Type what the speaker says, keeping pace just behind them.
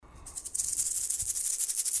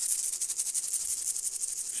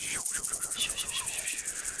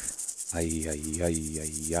Ay, ay, ay,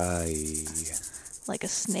 ay, ay. Like a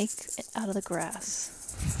snake out of the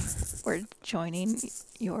grass. We're joining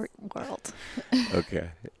your world. Okay,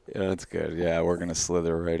 yeah, that's good. Yeah, we're gonna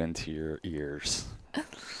slither right into your ears,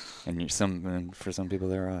 and for some people,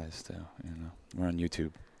 their eyes too. You know, we're on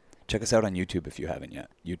YouTube. Check us out on YouTube if you haven't yet.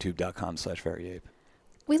 YouTube.com/veryape.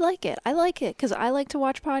 We like it. I like it because I like to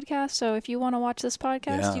watch podcasts. So if you want to watch this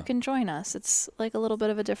podcast, Yeah. you can join us. It's like a little bit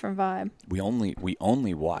of a different vibe. We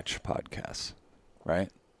only watch podcasts, right?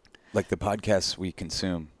 Like the podcasts we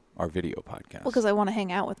consume are video podcasts. Well, because I want to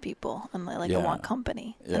hang out with people and I Yeah. want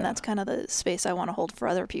company. Yeah. And that's kind of the space I want to hold for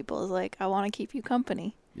other people is like, I want to keep you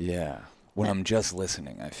company. Yeah. When I'm just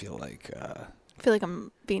listening, I feel like. I feel like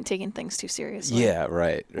I'm taking things too seriously. Yeah,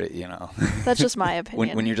 right. You know. That's just my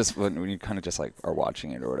opinion. when you kind of just like are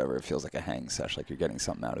watching it or whatever, it feels like a hang sesh, like you're getting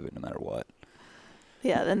something out of it no matter what.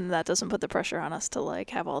 Yeah, then that doesn't put the pressure on us to like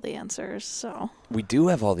have all the answers. So We do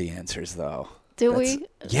have all the answers though. do we?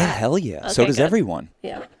 Yeah, hell yeah. Okay, So does good. everyone.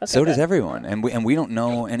 Yeah. Okay, So does good. everyone. And we don't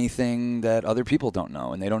know anything that other people don't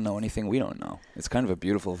know, and they don't know anything we don't know. It's kind of a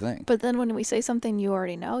beautiful thing. But then when we say something you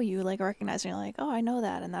already know, you like recognize and you're like, oh, I know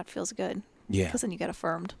that, and that feels good. Yeah. Because then you get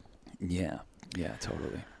affirmed. Yeah. Yeah,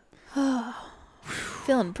 totally.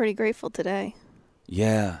 Feeling pretty grateful today.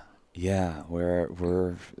 Yeah. Yeah,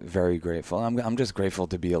 we're very grateful. I'm just grateful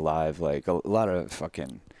to be alive. Like a lot of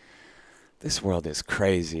fucking this world is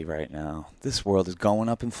crazy right now. This world is going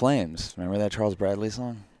up in flames. Remember that Charles Bradley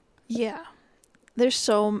song? Yeah. I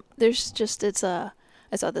saw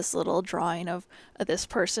this little drawing of this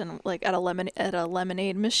person like at a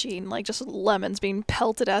lemonade machine, like just lemons being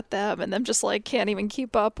pelted at them and them just like can't even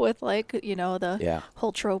keep up with like, you know, the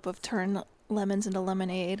whole trope of turn lemons into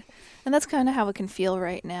lemonade. And that's kind of how it can feel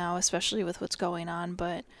right now, especially with what's going on.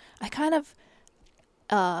 But I kind of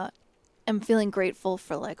am feeling grateful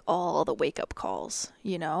for like all the wake up calls,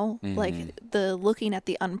 you know, like the looking at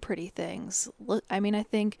the unpretty things. I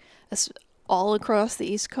think all across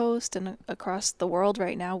the East Coast and across the world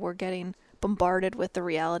right now, we're getting bombarded with the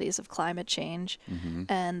realities of climate change.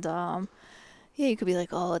 And yeah, you could be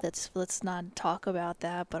like, oh, let's not talk about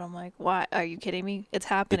that. But I'm like, why? Are you kidding me? It's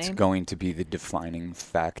happening. It's going to be the defining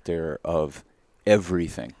factor of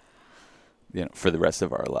everything, you know, for the rest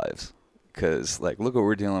of our lives. Because, like, look what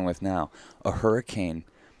we're dealing with now. A hurricane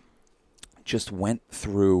just went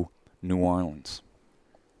through New Orleans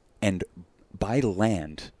and by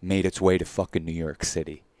land made its way to fucking New York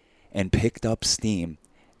City and picked up steam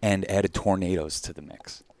and added tornadoes to the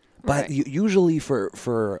mix. But Right. usually for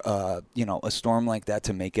you know, a storm like that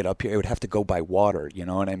to make it up here, it would have to go by water, you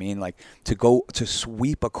know what I mean? Like to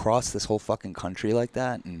sweep across this whole fucking country like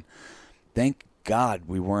that. And thank God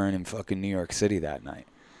we weren't in fucking New York City that night.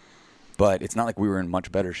 But it's not like we were in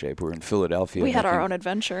much better shape. We were in Philadelphia. We had our own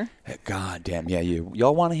adventure. God damn, yeah,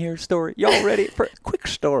 y'all want to hear a story? Y'all ready for a quick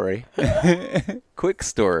story? Quick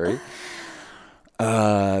story.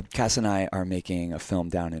 Cass and I are making a film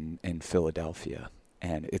down in Philadelphia,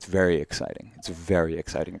 and it's very exciting. It's a very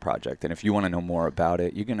exciting project, and if you want to know more about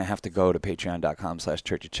it, you're going to have to go to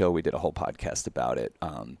patreon.com/churchofchill. We did a whole podcast about it,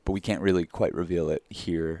 but we can't really quite reveal it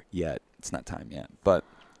here yet. It's not time yet, but...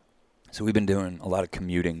 So we've been doing a lot of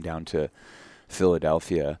commuting down to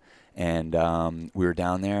Philadelphia, and we were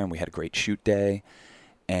down there, and we had a great shoot day,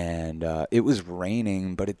 and it was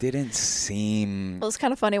raining, but it didn't seem... Well, it's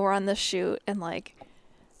kind of funny. We're on this shoot, and like,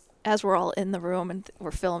 as we're all in the room and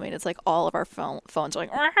we're filming, it's like all of our phones are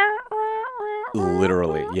like...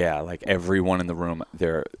 Literally, yeah. Like everyone in the room,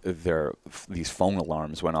 these phone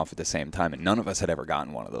alarms went off at the same time, and none of us had ever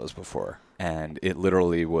gotten one of those before. And it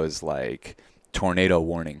literally was like... tornado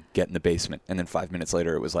warning, get in the basement, and then 5 minutes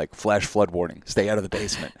later it was like flash flood warning, stay out of the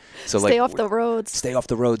basement. So stay off the roads. Stay off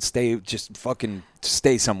the road. Stay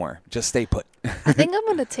somewhere. Just stay put. I think I'm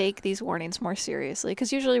gonna take these warnings more seriously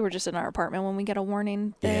because usually we're just in our apartment when we get a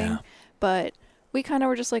warning thing. Yeah. But we kind of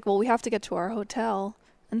were just like, well, we have to get to our hotel,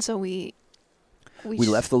 and so we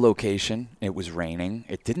left the location. It was raining.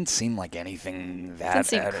 It didn't seem like anything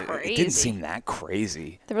that... It didn't seem that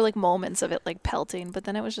crazy. There were like moments of it like pelting, but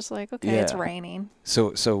then it was just like, okay, it's raining.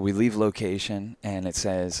 So we leave location, and it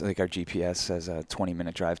says, like our GPS says a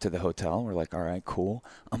 20-minute drive to the hotel. We're like, all right, cool.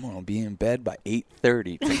 I'm going to be in bed by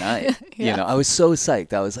 8:30 tonight. Yeah. You know, I was so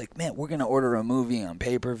psyched. I was like, man, we're going to order a movie on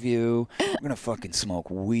pay-per-view. We're going to fucking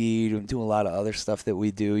smoke weed and do a lot of other stuff that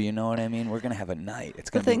we do. You know what I mean? We're going to have a night.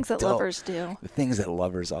 It's going to be things that dope. lovers do. The things that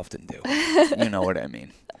lovers often do. You know what I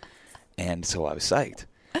mean? And so I was psyched.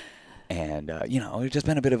 And, you know, it's just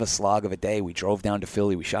been a bit of a slog of a day. We drove down to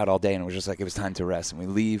Philly. We shot all day, and it was just like it was time to rest. And we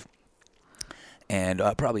leave. And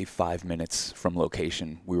probably 5 minutes from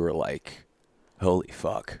location, we were like, Holy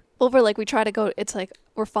fuck. Over, like, we try to go, it's like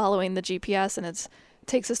we're following the GPS and it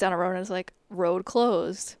takes us down a road and it's like road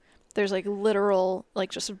closed. There's like literal,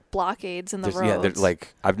 like, just blockades in the roads. Yeah, there's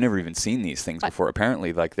like, I've never even seen these things before.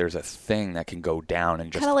 Apparently, like, there's a thing that can go down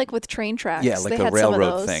and just kind of like with train tracks. Yeah, like they a had some of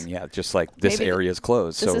railroad those. thing. Yeah, just like this Maybe area is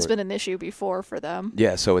closed. This has been an issue before for them.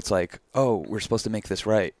 Yeah, so it's like, oh, we're supposed to make this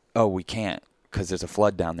right. Oh, we can't because there's a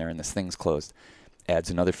flood down there and this thing's closed. Adds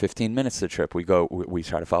another 15 minutes to the trip. We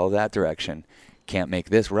try to follow that direction. Can't make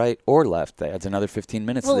this right or left. That adds another 15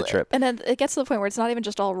 minutes to the trip. And then it gets to the point where it's not even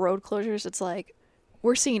just all road closures. It's like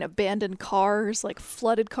we're seeing abandoned cars, like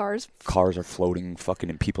flooded cars. Cars are floating fucking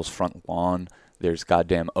in people's front lawn. There's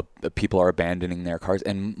goddamn people are abandoning their cars.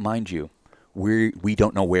 And mind you, we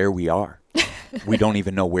don't know where we are. We don't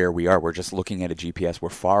even know where we are. We're just looking at a GPS. We're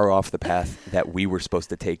far off the path that we were supposed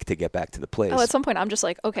to take to get back to the place. Oh, at some point I'm just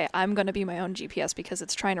like, okay, I'm going to be my own GPS because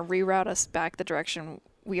it's trying to reroute us back the direction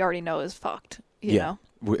we already know is fucked. You know?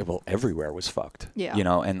 Well, everywhere was fucked. Yeah. You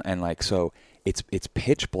know, and like, so it's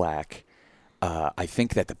pitch black. I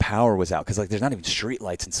think that the power was out because, like, there's not even street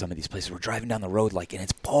lights in some of these places. We're driving down the road, like, and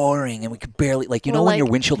it's pouring, and we could barely, like, you know, when your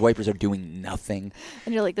windshield wipers are doing nothing.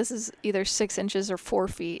 And you're like, this is either 6 inches or 4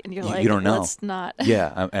 feet, and you're like, you don't know. Let's not.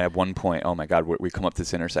 Yeah, at one point, oh my God, we come up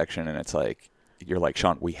this intersection, and it's like, you're like,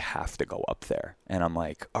 Sean, we have to go up there. And I'm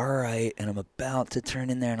like, all right. And I'm about to turn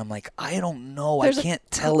in there. And I'm like, I don't know. I can't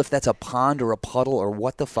tell if that's a pond or a puddle or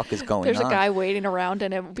what the fuck is going on. There's a guy waiting around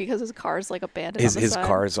in it because his car's like abandoned. His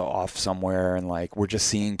car's off somewhere. And like, we're just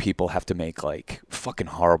seeing people have to make like fucking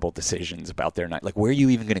horrible decisions about their night. Like, where are you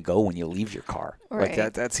even going to go when you leave your car? Right.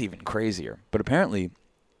 Like, that's even crazier. But apparently,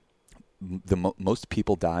 most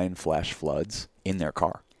people die in flash floods in their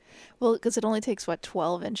car. Well, because it only takes,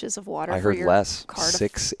 12 inches of water I for heard your less, car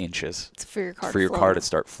 6 inches. For your car for your car to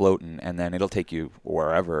start floating, and then it'll take you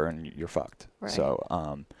wherever, and you're fucked. Right.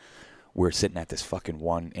 So we're sitting at this fucking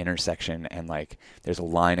one intersection, and, like, there's a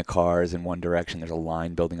line of cars in one direction. There's a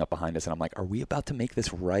line building up behind us, and I'm like, are we about to make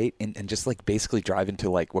this right? And just, like, basically drive into,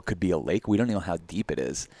 like, what could be a lake. We don't know how deep it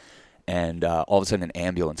is. And all of a sudden, an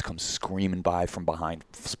ambulance comes screaming by from behind,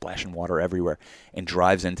 splashing water everywhere, and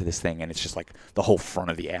drives into this thing. And it's just like the whole front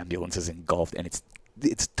of the ambulance is engulfed, and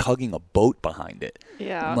it's tugging a boat behind it.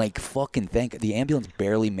 Yeah. I'm like, fucking the ambulance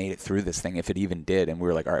barely made it through this thing, if it even did. And we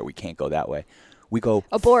were like, all right, we can't go that way. We go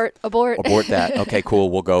abort that. Okay, cool.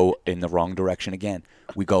 We'll go in the wrong direction again.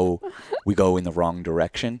 We go in the wrong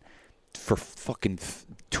direction for fucking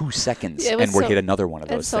 2 seconds, and we're hit another one of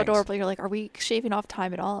those things. It's so adorable. You're like, are we shaving off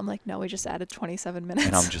time at all? I'm like, no, we just added 27 minutes.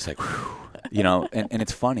 And I'm just like, whew. You know, and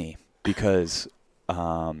it's funny because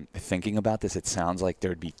thinking about this, it sounds like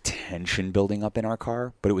there'd be tension building up in our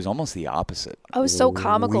car, but it was almost the opposite. Oh, it was so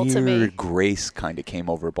comical to me. Weird grace kind of came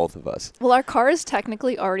over both of us. Well, our car is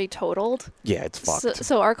technically already totaled. Yeah, it's fucked.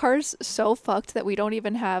 So our car's so fucked that we don't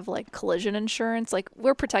even have, like, collision insurance. Like,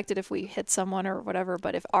 we're protected if we hit someone or whatever,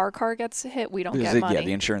 but if our car gets hit, we don't get money. Yeah,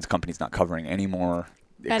 the insurance company's not covering any more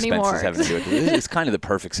expenses having to do with it. It's kind of the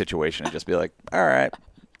perfect situation to just be like, all right,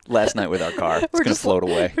 last night with our car, it's going to float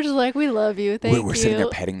away. We're just like, we love you, thank you. We're sitting there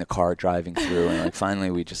petting the car, driving through, and like finally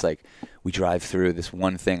we just like, we drive through this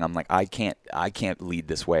one thing. I'm like, I can't lead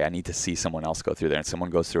this way. I need to see someone else go through there. And someone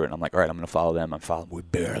goes through it, and I'm like, all right, I'm going to follow them. I'm following. We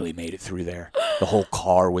barely made it through there. The whole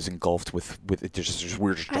car was engulfed with it. We're just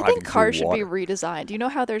driving through water. I think cars should be redesigned. You know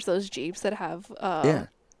how there's those Jeeps that have,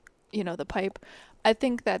 you know, the pipe? I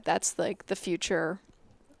think that's like the future.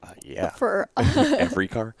 Yeah. For every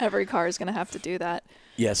car. Every car is going to have to do that.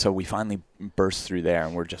 Yeah, so we finally burst through there,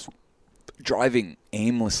 and we're just driving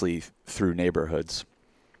aimlessly through neighborhoods.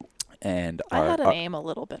 And I had an aim a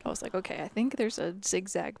little bit. I was like, okay, I think there's a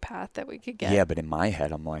zigzag path that we could get. Yeah, but in my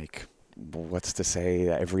head, I'm like, what's to say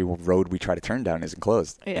that every road we try to turn down isn't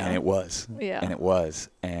closed? Yeah. And it was. Yeah. And it was.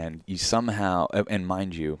 And you somehow, and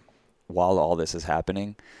mind you, while all this is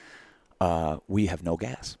happening, we have no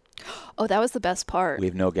gas. Oh, that was the best part. We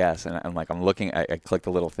have no gas. And I'm like, I'm looking, I clicked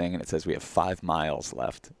the little thing, and it says we have 5 miles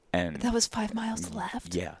left. And that was 5 miles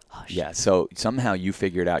left? Yeah. Oh, shit. Yeah. So somehow you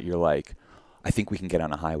figured out, you're like, I think we can get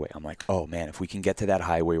on a highway. I'm like, oh man, if we can get to that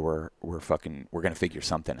highway, we're gonna figure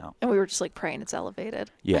something out. And we were just like praying it's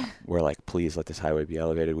elevated. Yeah, we're like, please let this highway be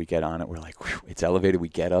elevated. We get on it. We're like, whew, it's elevated. We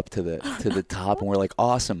get up to the top, and we're like,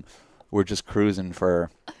 awesome. We're just cruising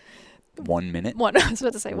for 1 minute. I was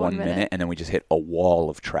about to say 1 minute, and then we just hit a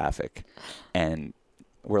wall of traffic, and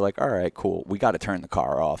we're like, all right, cool. We got to turn the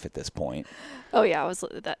car off at this point. Oh yeah, I was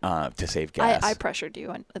that to save gas. I pressured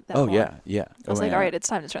you on that. Oh yeah. I was like, all right, it's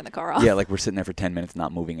time to turn the car off. Yeah, like we're sitting there for 10 minutes,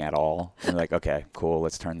 not moving at all. And we're like, okay, cool,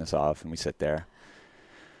 let's turn this off. And we sit there.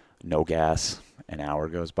 No gas. An hour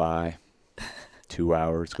goes by. 2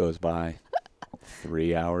 hours goes by.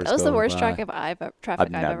 3 hours. That was the worst by. traffic I've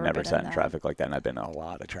ever Never been sat in. in traffic like that, and I've been in a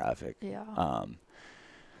lot of traffic. Yeah.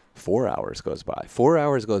 4 hours goes by. 4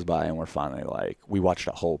 hours goes by, and we're finally like, we watched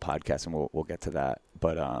a whole podcast, and we'll get to that.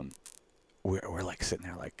 But we're like sitting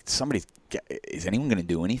there like, is anyone going to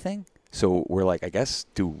do anything? So we're like, I guess,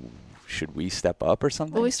 should we step up or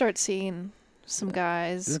something? Well, we start seeing some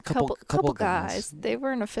guys, a couple guys. They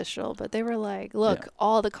weren't official, but they were like, look,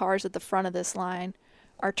 all the cars at the front of this line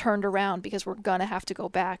are turned around because we're going to have to go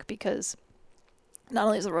back because not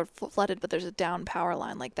only is the road flooded, but there's a down power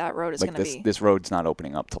line. Like that road is like going to be. This road's not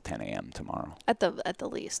opening up till 10 a.m. tomorrow. At the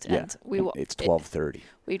least. Yeah. And It's 12:30.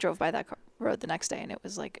 We drove by that road the next day, and it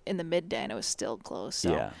was like in the midday, and it was still closed.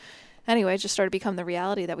 So. Yeah. Anyway, it just started to become the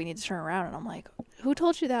reality that we need to turn around. And I'm like, who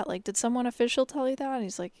told you that? Like, did someone official tell you that? And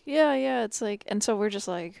he's like, yeah. It's like, and so we're just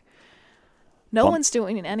like, no one's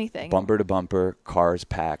doing anything. Bumper to bumper, cars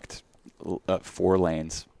packed, 4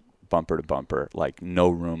 lanes, bumper to bumper, like no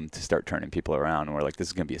room to start turning people around. And we're like, this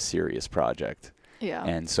is going to be a serious project. Yeah.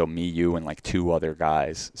 And so me, you, and like 2 other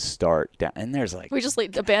guys start down. And there's like... We just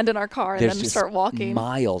abandon our car and then start walking.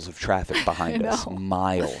 Miles of traffic behind us.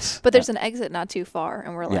 Miles. But there's an exit not too far.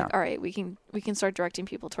 And we're like, all right, we can start directing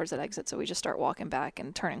people towards that exit. So we just start walking back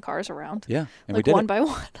and turning cars around. Yeah. And like we did one by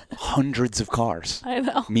one. Hundreds of cars. I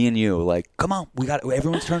know. Me and you, like, come on,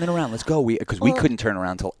 everyone's turning around. Let's go. Because we couldn't turn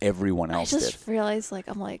around until everyone else did. I just realized, like,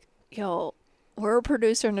 I'm like, yo, we're a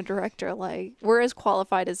producer and a director. Like, we're as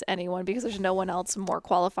qualified as anyone because there's no one else more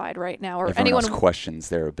qualified right now. Or everyone anyone else questions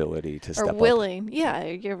their ability to step up. Or willing. Yeah,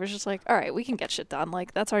 it was just like, all right, we can get shit done.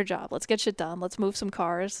 Like, that's our job. Let's get shit done. Let's move some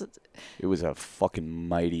cars. It was a fucking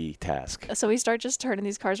mighty task. So we start just turning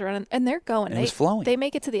these cars around, and they're going. And it was flowing. They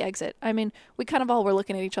make it to the exit. I mean, we kind of all were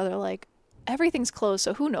looking at each other like, everything's closed,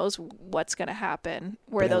 so who knows what's going to happen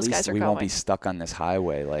where those guys are going. We won't be stuck on this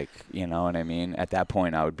highway, like, you know what I mean? At that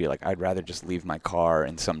point, I would be like, I'd rather just leave my car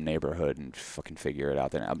in some neighborhood and fucking figure it out.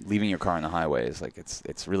 Then leaving your car on the highway is like,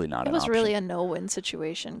 it's really not an option. It was really a no-win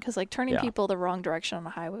situation because, like, turning people the wrong direction on the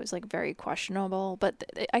highway was, like, very questionable. But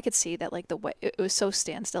I could see that, like, the way it was so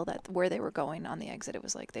standstill that where they were going on the exit, it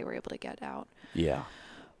was like they were able to get out. Yeah.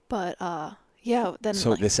 But, yeah, then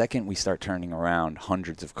so the second we start turning around,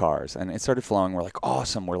 hundreds of cars, and it started flowing. We're like,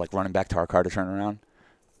 awesome. We're like running back to our car to turn around.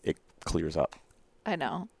 It clears up. I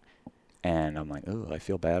know. And I'm like, oh, I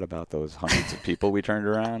feel bad about those hundreds of people we turned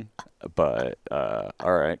around. But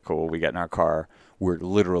all right, cool. We get in our car. We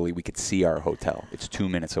could see our hotel. It's 2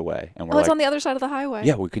 minutes away, and we're it's on the other side of the highway.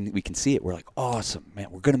 Yeah, we can see it. We're like, awesome,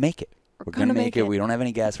 man. We're gonna make it. We're gonna make it. We don't have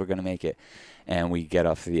any gas. We're gonna make it. And we get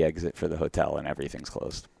off the exit for the hotel, and everything's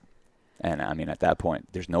closed. And, I mean, at that point,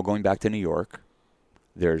 there's no going back to New York.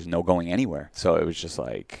 There's no going anywhere. So it was just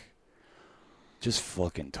like, just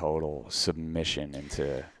fucking total submission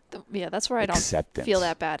into that's where acceptance. I don't feel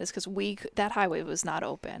that bad is because that highway was not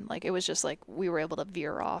open. Like, it was just like we were able to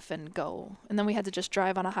veer off and go. And then we had to just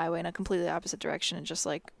drive on a highway in a completely opposite direction and just,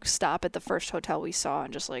 like, stop at the first hotel we saw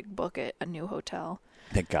and just, like, book a new hotel.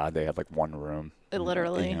 Thank God they had, like, one room.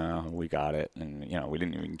 Literally. You know, we got it. And, you know, we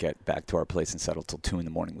didn't even get back to our place and settle till 2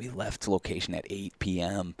 a.m. We left location at 8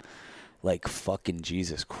 p.m. Like, fucking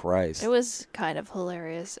Jesus Christ. It was kind of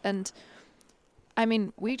hilarious. And, I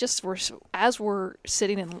mean, we just were, as we're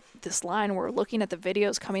sitting in this line, we're looking at the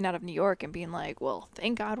videos coming out of New York and being like, well,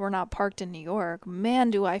 thank God we're not parked in New York.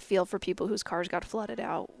 Man, do I feel for people whose cars got flooded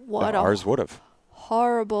out. Ours would have.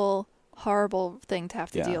 Horrible, horrible thing to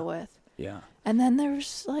have to deal with. Yeah. And then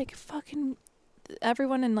there's, like, fucking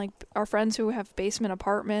everyone in, like, our friends who have basement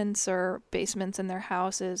apartments or basements in their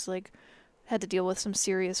houses, like, had to deal with some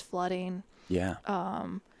serious flooding. Yeah.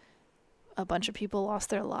 A bunch of people lost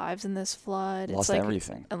their lives in this flood. Lost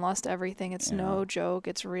everything. And lost everything. It's no joke.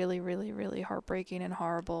 It's really, really, really heartbreaking and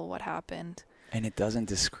horrible what happened. And it doesn't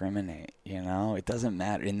discriminate, you know? It doesn't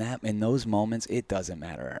matter. In those moments, it doesn't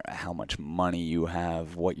matter how much money you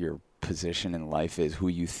have, what your position in life is, who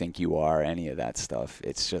you think you are, any of that stuff.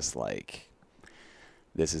 It's just like,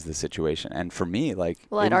 this is the situation. And for me, like...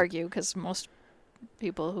 Well, I'd argue, because most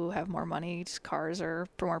people who have more money, cars are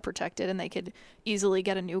more protected, and they could easily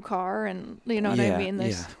get a new car, and you know what I mean?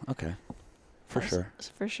 Okay. For sure.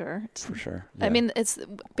 For sure. Yeah. I mean, it's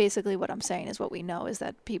basically what I'm saying is what we know is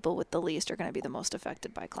that people with the least are going to be the most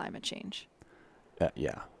affected by climate change.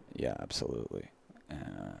 Yeah, absolutely.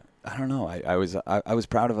 I don't know. I was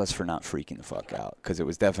proud of us for not freaking the fuck out, because it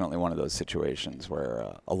was definitely one of those situations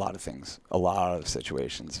where a lot of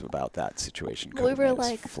situations about that situation could have made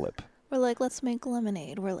us flip. We're like, let's make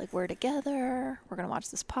lemonade. We're like, we're together. We're going to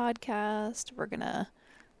watch this podcast. We're going to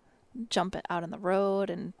jump it out on the road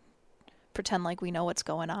and pretend like we know what's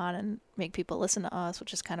going on and make people listen to us,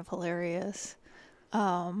 which is kind of hilarious.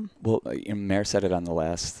 Well, Mayor said it on the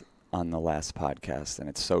last podcast, and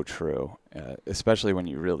it's so true. Especially when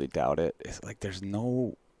you really doubt it, it's like there's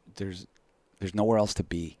nowhere else to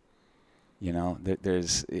be. You know,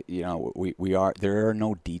 there's there are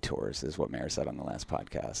no detours, is what Mayor said on the last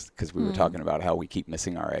podcast, because we were talking about how we keep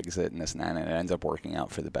missing our exit and this and that, and it ends up working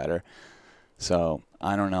out for the better. So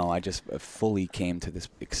I don't know. I just fully came to this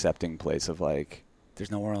accepting place of like, there's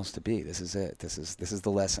nowhere else to be. This is it. This is the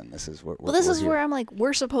lesson. This is what. Well, this is where I'm like,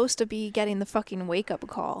 we're supposed to be getting the fucking wake up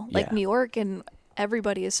call. Like New York and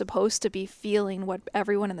everybody is supposed to be feeling what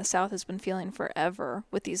everyone in the South has been feeling forever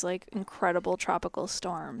with these like incredible tropical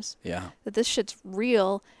storms. Yeah. That this shit's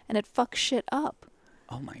real and it fucks shit up.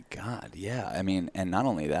 Oh my God, yeah. I mean, and not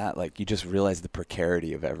only that, like you just realize the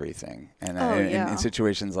precarity of everything. And in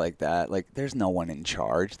situations like that, like there's no one in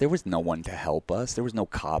charge. There was no one to help us. There was no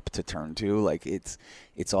cop to turn to. Like it's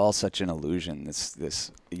all such an illusion.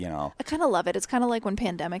 This you know. I kind of love it. It's kind of like when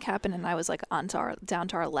pandemic happened and I was like down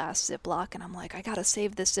to our last Ziploc, and I'm like, I gotta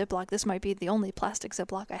save this Ziploc. This might be the only plastic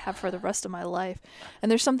Ziploc I have for the rest of my life.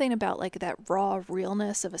 And there's something about like that raw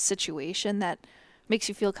realness of a situation that makes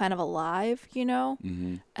you feel kind of alive, you know?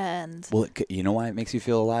 Mm-hmm. And well, you know why it makes you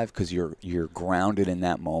feel alive? Because you're grounded in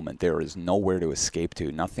that moment. There is nowhere to escape to.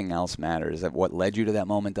 Nothing else matters. That what led you to that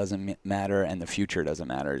moment doesn't matter, and the future doesn't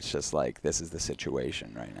matter. It's just like, this is the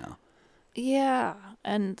situation right now. Yeah,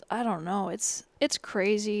 and I don't know. It's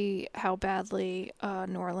crazy how badly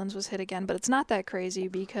New Orleans was hit again, but it's not that crazy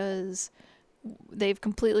because they've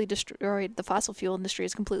completely destroyed the fossil fuel industry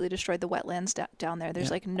has completely destroyed the wetlands down there.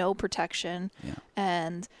 There's like no protection. Yeah.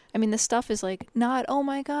 And I mean, this stuff is like not, oh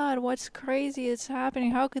my God, what's crazy? It's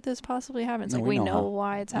happening. How could this possibly happen? It's like, we know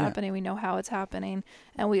why it's happening. We know how it's happening,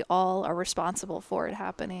 and we all are responsible for it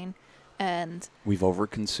happening. And we've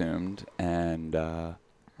overconsumed, and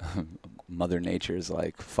Mother Nature's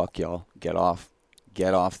like, fuck y'all, get off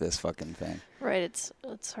this fucking thing. Right.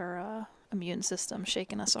 It's her, immune system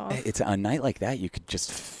shaking us off. It's a night like that, you could just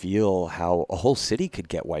feel how a whole city could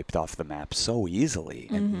get wiped off the map so easily,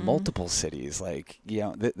 in multiple cities. Like, you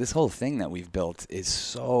know, this whole thing that we've built is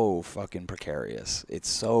so fucking precarious. It's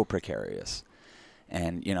so precarious,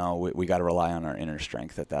 and you know, we got to rely on our inner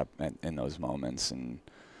strength in those moments. And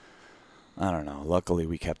I don't know. Luckily,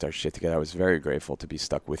 we kept our shit together. I was very grateful to be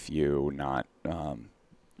stuck with you. Not,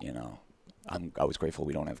 you know, I was grateful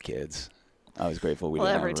we don't have kids. I was grateful we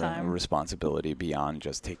didn't have a responsibility beyond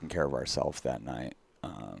just taking care of ourselves that night.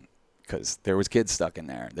 Because there was kids stuck in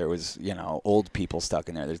there. There was, you know, old people stuck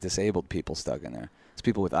in there. There's disabled people stuck in there. There's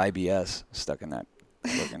people with IBS stuck in that.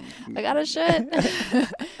 I got a shit.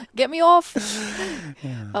 Get me off.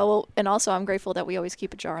 Yeah. Oh, well, and also I'm grateful that we always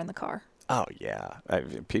keep a jar in the car. Oh, yeah.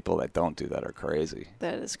 People that don't do that are crazy.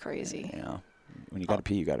 That is crazy. You know, when you got to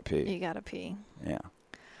pee, you got to pee. You got to pee. Yeah.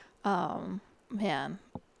 Man.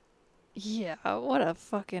 Yeah, what a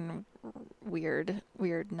fucking weird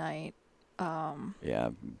night. Yeah,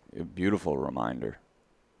 a beautiful reminder.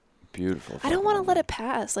 Beautiful. I don't want to let it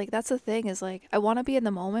pass. Like, that's the thing is, like, I want to be in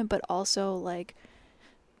the moment, but also, like,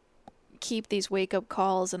 keep these wake-up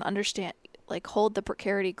calls and understand, like, hold the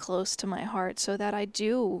precarity close to my heart so that I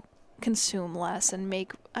do consume less and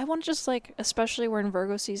I want to just, like, especially we're in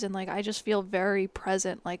Virgo season, like, I just feel very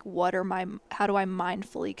present. Like, how do I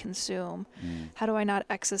mindfully consume? How do I not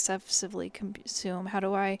excessively consume? How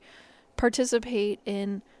do I participate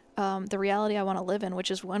in the reality I want to live in, which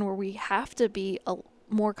is one where we have to be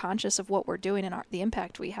more conscious of what we're doing and the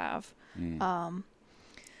impact we have.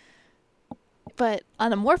 But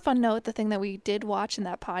on a more fun note, the thing that we did watch in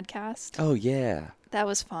that podcast. Oh, yeah. That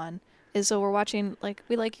was fun. So we're watching, like,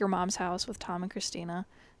 we like Your Mom's House with Tom and Christina,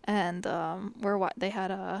 and they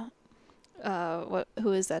had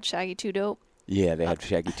who is that, Shaggy 2 Dope? Yeah, they had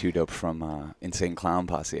Shaggy 2 Dope from Insane Clown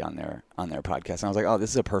Posse on their podcast, and I was like, oh, this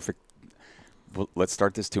is a perfect. Let's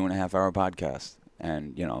start this 2.5-hour podcast,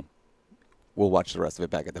 and you know, we'll watch the rest of it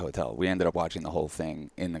back at the hotel. We ended up watching the whole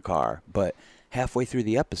thing in the car, but halfway through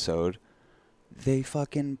the episode, they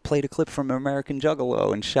fucking played a clip from American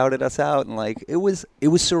Juggalo and shouted us out, and like it was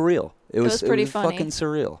surreal. It was pretty funny. Fucking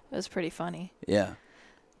surreal. It was pretty funny. Yeah.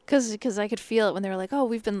 Because I could feel it when they were like,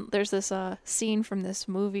 oh, there's this scene from this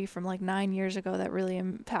movie from like 9 years ago that really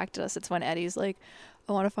impacted us. It's when Eddie's like,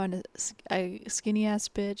 I want to find a skinny ass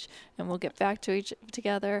bitch and we'll get back to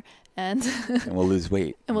together and we'll lose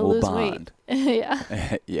weight and we'll lose bond. weight.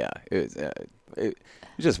 Yeah. Yeah. It was it's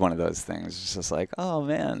just one of those things. It's just like, oh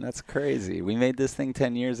man, that's crazy. We made this thing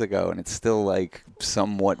 10 years ago, and it's still like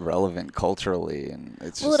somewhat relevant culturally, and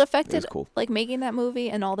it's well, just, it affected, was cool. like making that movie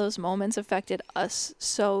and all those moments affected us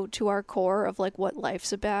so to our core of like what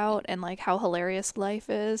life's about and like how hilarious life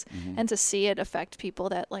is, and to see it affect people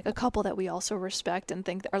that like a couple that we also respect and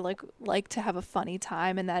think are like to have a funny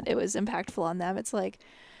time, and that it was impactful on them. It's like,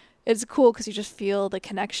 it's cool because you just feel the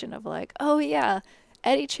connection of like, oh yeah,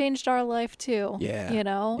 Eddie changed our life too. Yeah. You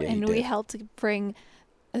know, Yeah, he and we did. helped to bring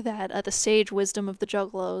that the sage wisdom of the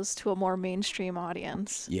Juggalos to a more mainstream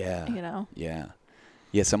audience. Yeah. You know. Yeah.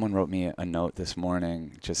 Yeah, someone wrote me a note this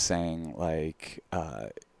morning just saying like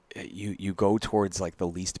you go towards like the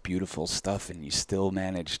least beautiful stuff and you still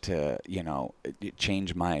manage to,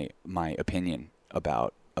 change my opinion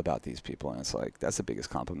about these people, and it's like that's the biggest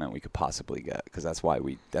compliment we could possibly get, because that's why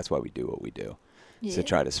we do what we do. Yeah. To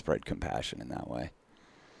try to spread compassion in that way.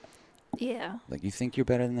 Yeah. Like, you think you're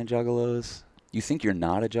better than the Juggalos? You think you're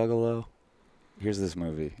not a Juggalo? Here's this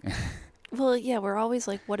movie. Well, yeah, we're always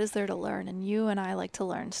like, what is there to learn? And you and I like to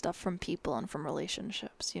learn stuff from people and from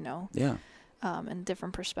relationships, Yeah. And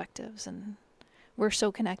different perspectives. And we're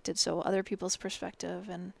so connected, so other people's perspective.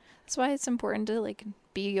 And that's why it's important to like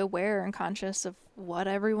be aware and conscious of what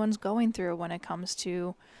everyone's going through when it comes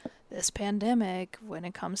to this pandemic, when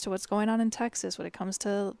it comes to what's going on in Texas, when it comes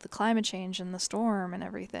to the climate change and the storm and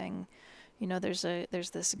everything. There's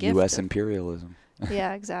this gift. U.S. imperialism.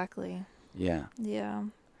 Yeah, exactly. Yeah. Yeah.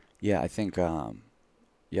 Yeah, I think,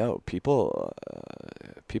 people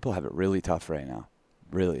have it really tough right now.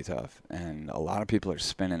 Really tough. And a lot of people are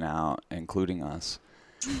spinning out, including us.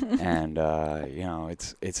 And,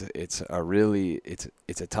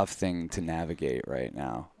 it's a tough thing to navigate right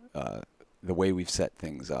now. The way we've set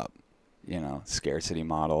things up, scarcity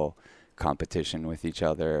model, competition with each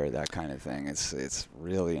other, that kind of thing. It's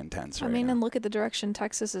really intense right now. And look at the direction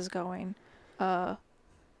Texas is going.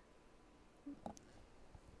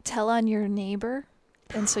 Tell on your neighbor,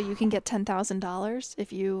 and so you can get $10,000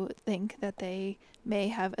 if you think that they may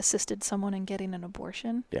have assisted someone in getting an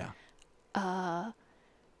abortion. Yeah.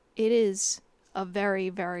 It is a very,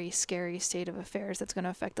 very scary state of affairs that's going to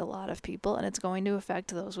affect a lot of people, and it's going to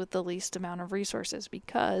affect those with the least amount of resources,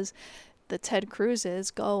 because the Ted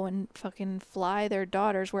Cruzes go and fucking fly their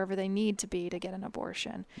daughters wherever they need to be to get an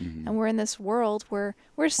abortion. Mm-hmm. And we're in this world where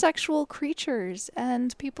we're sexual creatures,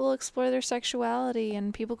 and people explore their sexuality,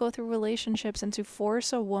 and people go through relationships, and to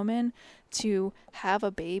force a woman to have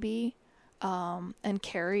a baby and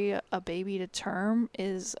carry a baby to term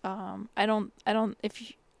is I don't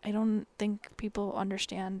think people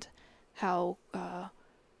understand how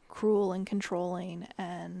cruel and controlling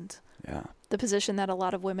and the position that a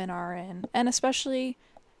lot of women are in, and especially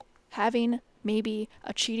having maybe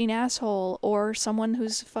a cheating asshole or someone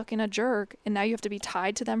who's fucking a jerk, and now you have to be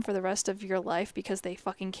tied to them for the rest of your life because they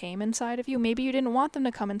fucking came inside of you. Maybe you didn't want them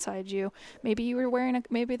to come inside you. Maybe they were wearing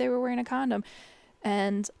a condom,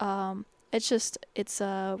 and we're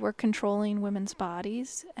controlling women's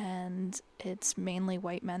bodies, and it's mainly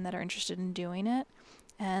white men that are interested in doing it,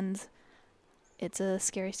 and it's a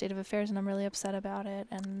scary state of affairs, and I'm really upset about it,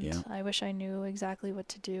 and I wish I knew exactly what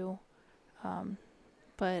to do,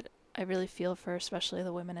 but I really feel for especially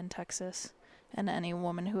the women in Texas and any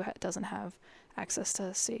woman who doesn't have access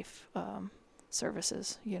to safe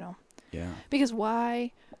services, Yeah. Because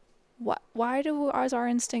why is our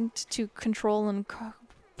instinct to control and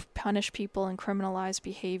punish people and criminalize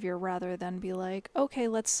behavior rather than be like, okay,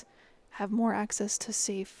 let's have more access to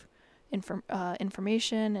safe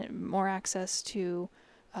information, and more access to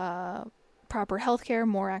proper healthcare,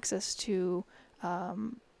 more access to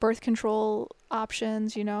birth control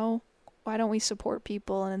options, Why don't we support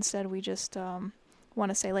people, and instead we just want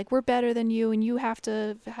to say, like, we're better than you, and you have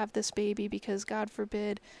to have this baby because God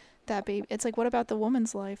forbid that baby. It's like, what about the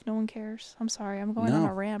woman's life? No one cares. I'm sorry, I'm going on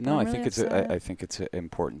a rant. No, I think I think it's an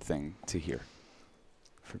important thing to hear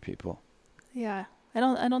for people. Yeah.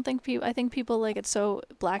 I think people like it's so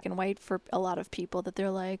black and white for a lot of people that they're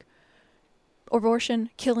like, abortion,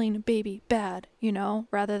 killing, baby, bad,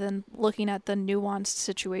 rather than looking at the nuanced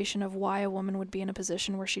situation of why a woman would be in a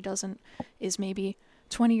position where she is maybe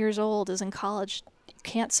 20 years old, is in college,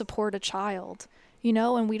 can't support a child,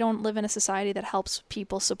 and we don't live in a society that helps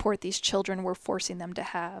people support these children we're forcing them to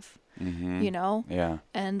have, Yeah.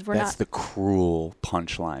 And That's the cruel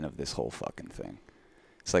punchline of this whole fucking thing.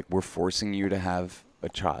 It's like, we're forcing you to have a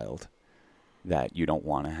child that you don't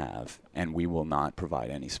want to have, and we will not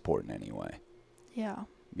provide any support in any way. Yeah.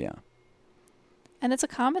 Yeah. And it's a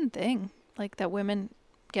common thing, like that women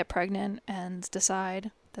get pregnant and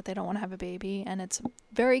decide that they don't want to have a baby, and it's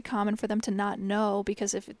very common for them to not know,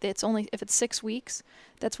 because if it's 6 weeks,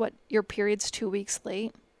 that's what your period's 2 weeks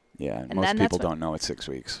late. Yeah, and most people don't know it's 6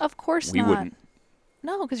 weeks. Of course we not. Wouldn't.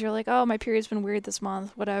 No, because you're like, oh, my period's been weird this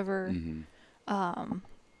month, whatever. Mm-hmm.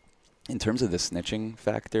 In terms of the snitching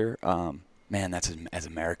factor, man, that's as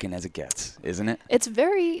American as it gets, isn't it? It's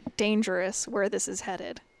very dangerous where this is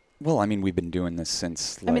headed. Well, I mean, we've been doing this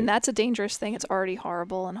since... I mean, that's a dangerous thing. It's already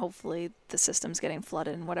horrible, and hopefully the system's getting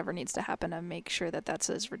flooded and whatever needs to happen to make sure that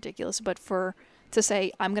that's as ridiculous. But to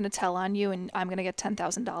say, I'm going to tell on you and I'm going to get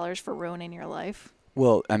 $10,000 for ruining your life.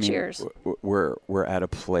 Well, I mean, cheers. We're at a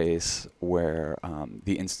place where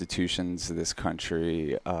the institutions of this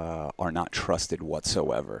country are not trusted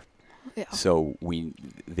whatsoever. Yeah. So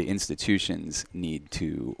the institutions need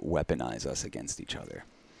to weaponize us against each other.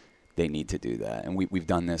 They need to do that. And we've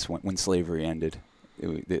done this when slavery ended.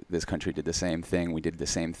 This country did the same thing. We did the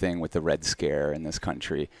same thing with the Red Scare in this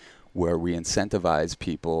country, where we incentivize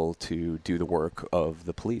people to do the work of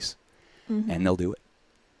the police. Mm-hmm. And they'll do it.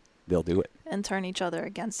 They'll do it. And turn each other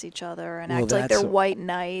against each other and act like they're white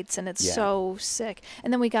knights, and it's so sick.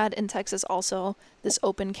 And then we got in Texas also this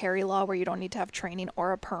open carry law where you don't need to have training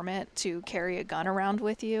or a permit to carry a gun around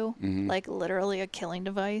with you, like literally a killing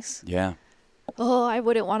device. Yeah. Oh, I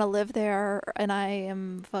wouldn't want to live there, and I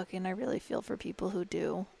really feel for people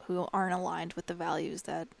who aren't aligned with the values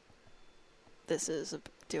that this is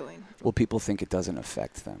doing. Well, people think it doesn't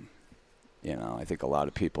affect them. You know, I think a lot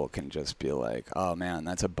of people can just be like, oh, man,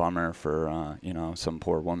 that's a bummer for, some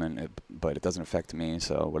poor woman, but it doesn't affect me,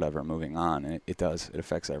 so whatever, moving on. And it does. It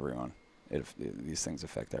affects everyone. These things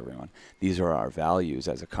affect everyone. These are our values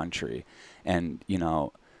as a country. And,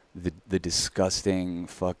 the disgusting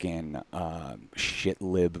fucking shit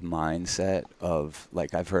lib mindset of,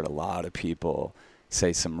 like, I've heard a lot of people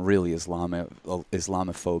say some really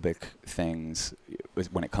Islamophobic things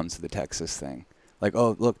when it comes to the Texas thing. Like,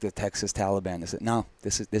 oh, look, the Texas Taliban.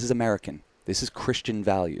 This is American. This is Christian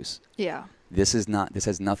values. Yeah. This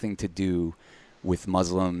has nothing to do with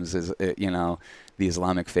Muslims, the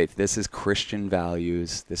Islamic faith. This is Christian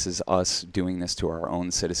values. This is us doing this to our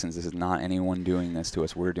own citizens. This is not anyone doing this to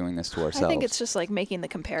us. We're doing this to ourselves. I think it's just like making the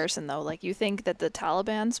comparison, though. Like, you think that the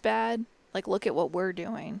Taliban's bad? Like, look at what we're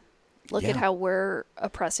doing. Look at how we're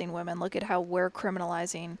oppressing women. Look at how we're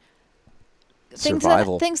criminalizing things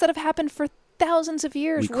that have happened for thousands of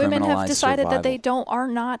years. Women have decided that they are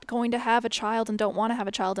not going to have a child and don't want to have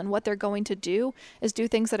a child, and what they're going to do is do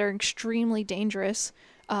things that are extremely dangerous,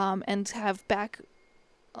 and have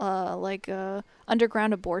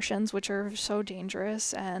underground abortions, which are so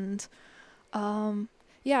dangerous. And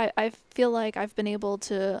I feel like I've been able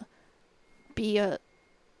to be a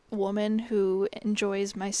woman who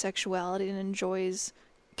enjoys my sexuality and enjoys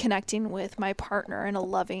connecting with my partner in a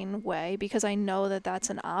loving way, because I know that that's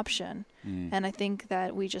an option. And I think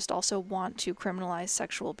that we just also want to criminalize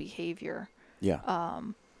sexual behavior. Yeah.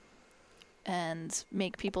 And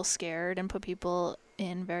make people scared and put people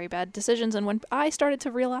in very bad decisions. And when I started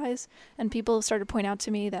to realize, and people started to point out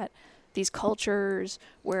to me, that these cultures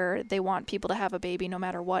where they want people to have a baby no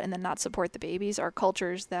matter what and then not support the babies are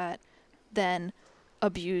cultures that then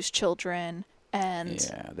abuse children. And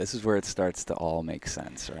this is where it starts to all make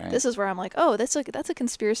sense, right? This is where I'm like, oh, that's a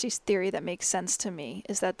conspiracy theory that makes sense to me,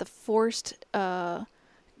 is that the forced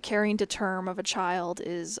carrying to term of a child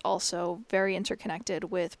is also very interconnected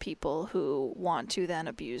with people who want to then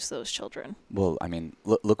abuse those children. Well, I mean,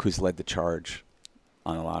 look who's led the charge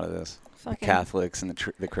on a lot of this. The Catholics and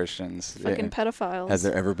the Christians. Fucking pedophiles. Has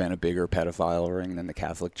there ever been a bigger pedophile ring than the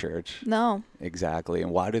Catholic Church? No. Exactly.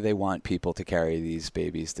 And why do they want people to carry these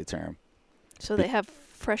babies to term? So they have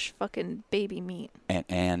fresh fucking baby meat.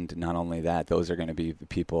 And not only that, those are going to be the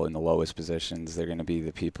people in the lowest positions. They're going to be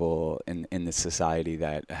the people in the society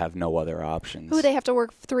that have no other options. Who they have to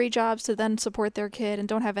work 3 jobs to then support their kid and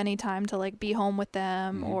don't have any time to, like, be home with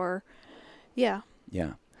them or, yeah.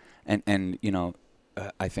 Yeah. And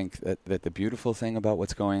I think that the beautiful thing about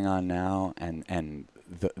what's going on now and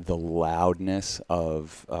the loudness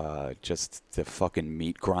of just the fucking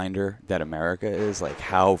meat grinder that America is, like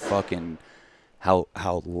how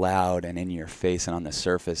loud and in your face and on the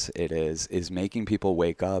surface it is making people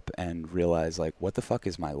wake up and realize, like, what the fuck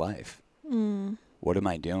is my life? What am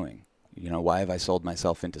I doing? Why have I sold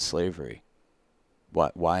myself into slavery?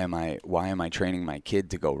 Why am I training my kid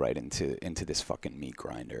to go right into this fucking meat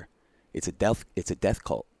grinder? It's a death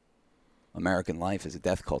cult. American life is a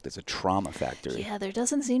death cult. It's a trauma factory. Yeah, there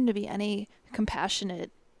doesn't seem to be any compassionate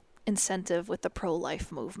incentive with the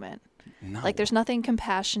pro-life movement. No. Like, there's nothing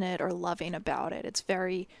compassionate or loving about it. It's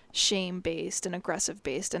very shame-based and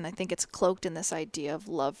aggressive-based, and I think it's cloaked in this idea of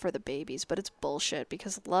love for the babies, but it's bullshit,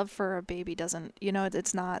 because love for a baby doesn't,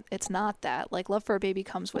 it's not that. Like, love for a baby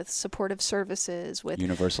comes with supportive services, with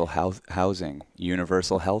universal housing,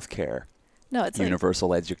 universal health care, no, it's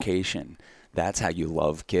universal education. That's how you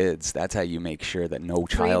love kids. That's how you make sure that no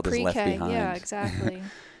child is left behind. Yeah, exactly.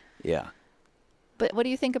 Yeah. But what do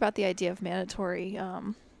you think about the idea of mandatory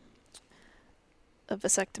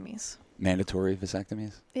vasectomies? Mandatory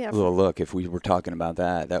vasectomies? Yeah. Well, look, if we were talking about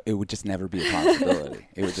that, it would just never be a possibility.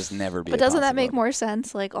 It would just never be a possibility. But doesn't that make more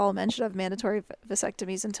sense? Like, all men should have mandatory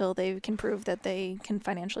vasectomies until they can prove that they can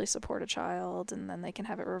financially support a child, and then they can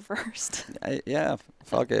have it reversed. Yeah,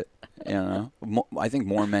 fuck it. I think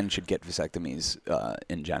more men should get vasectomies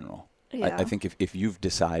in general. Yeah. I think if you've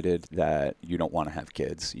decided that you don't want to have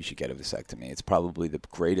kids, you should get a vasectomy. It's probably the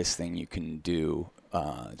greatest thing you can do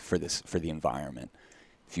for the environment.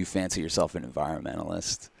 If you fancy yourself an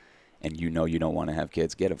environmentalist and you don't want to have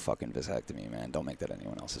kids, get a fucking vasectomy, man. Don't make that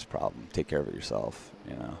anyone else's problem. Take care of it yourself,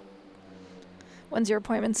 When's your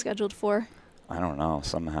appointment scheduled for? I don't know.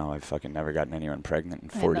 Somehow I've fucking never gotten anyone pregnant in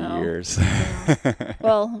 40 years.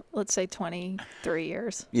 Well, let's say 23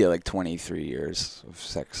 years. Yeah, like 23 years of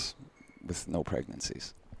sex with no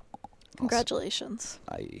pregnancies. Congratulations.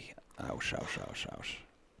 Ouch.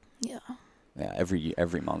 Yeah. Yeah,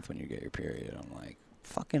 every month when you get your period, I'm like,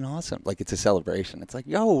 fucking awesome. Like, it's a celebration. It's like,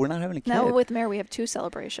 yo, we're not having a kid. Now with Mare, we have 2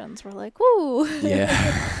 celebrations. We're like, woo.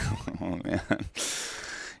 Yeah. Oh, man.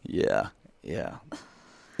 Yeah.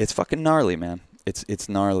 It's fucking gnarly, man. It's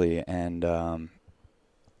gnarly, and I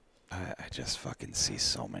just fucking see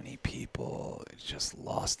so many people just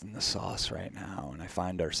lost in the sauce right now, and I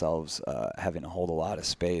find ourselves having to hold a lot of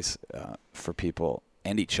space for people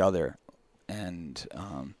and each other, and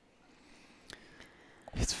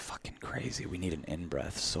it's fucking crazy. We need an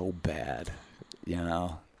in-breath so bad,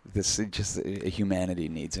 humanity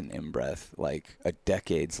needs an in-breath, like a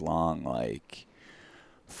decades-long, like,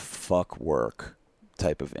 fuck work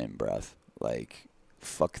type of in-breath. Like,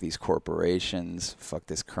 fuck these corporations, fuck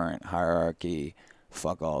this current hierarchy,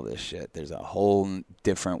 fuck all this shit. There's a whole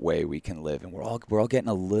different way we can live, and we're all getting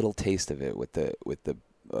a little taste of it with the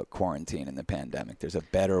quarantine and the pandemic. There's a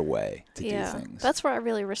better way to do things. That's where I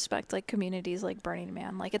really respect like communities like Burning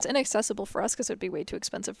Man. Like, it's inaccessible for us because it'd be way too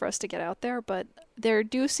expensive for us to get out there, but there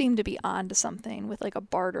do seem to be onto something with like a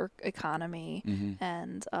barter economy,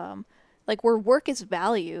 and like where work is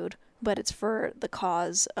valued, but it's for the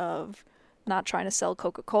cause of not trying to sell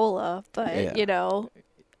Coca-Cola, but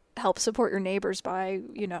help support your neighbors by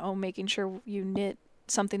making sure you knit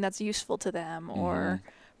something that's useful to them, or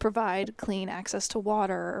provide clean access to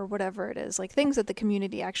water, or whatever it is, like things that the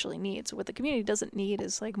community actually needs. What the community doesn't need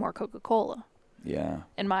is like more Coca-Cola. Yeah.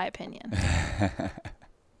 In my opinion.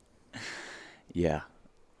 Yeah.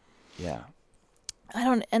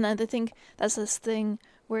 And I think that's this thing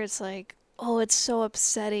where it's like, oh, it's so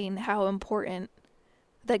upsetting how important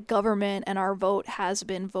that government and our vote has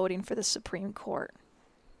been voting for the Supreme Court.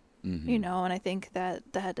 And I think that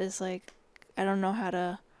is like, I don't know how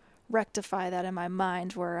to rectify that in my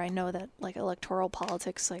mind, where I know that like electoral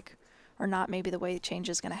politics like are not maybe the way change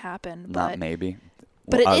is going to happen. Not maybe.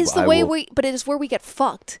 But it is the way but it is where we get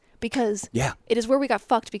fucked, because it is where we got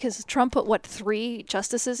fucked because Trump put 3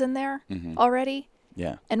 justices in there already.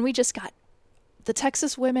 Yeah. And we just got, the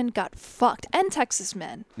Texas women got fucked, and Texas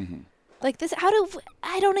men. Like this,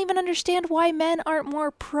 I don't even understand why men aren't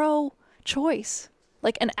more pro-choice,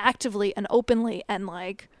 like, and actively and openly, and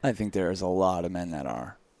like. I think there's a lot of men that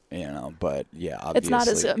are, but yeah, obviously. It's not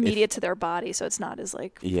as immediate to their body, so it's not as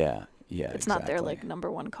like. Yeah. It's not their like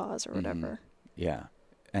number one cause or whatever. Yeah.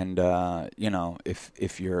 And,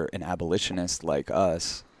 if you're an abolitionist like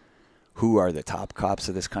us, who are the top cops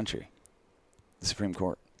of this country? The Supreme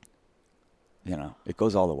Court. It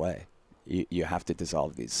goes all the way. You have to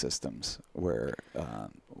dissolve these systems where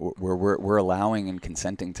we're allowing and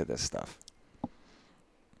consenting to this stuff.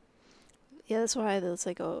 Yeah, that's why it's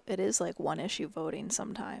like it is like one issue voting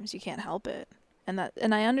sometimes. You can't help it. And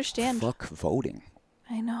I understand. Fuck voting.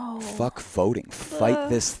 I know. Fuck voting. Fight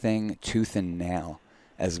this thing tooth and nail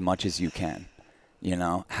as much as you can.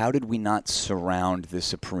 How did we not surround the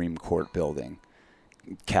Supreme Court building,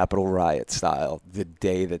 Capitol riot style, the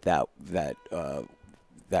day that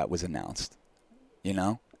was announced?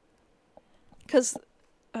 Because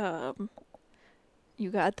you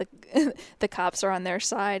got the cops are on their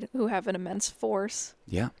side, who have an immense force.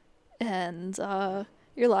 Yeah. And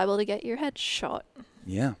you're liable to get your head shot.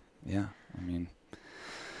 Yeah. I mean,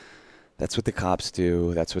 That's what the cops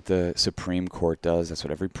do. That's what the Supreme Court does. That's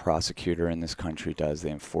what every prosecutor in this country does.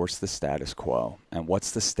 They enforce the status quo. And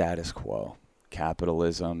what's the status quo?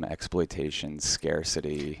 Capitalism, exploitation,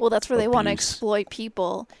 scarcity. Well, that's where they want to abuse. exploit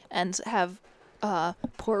people and have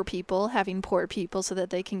poor people having poor people so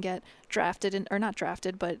that they can get drafted or not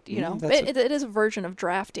drafted, but it is a version of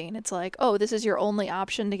drafting. It's like, oh, this is your only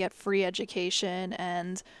option to get free education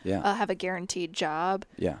and have a guaranteed job.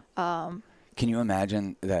 Yeah. Can you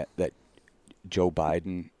imagine that Joe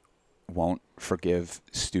Biden won't forgive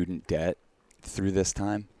student debt through this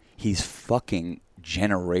time? He's fucking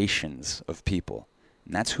generations of people,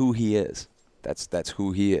 and that's who he is. That's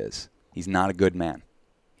who he is. He's not a good man.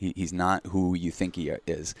 He's not who you think he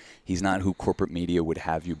is. He's not who corporate media would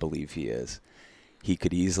have you believe he is. He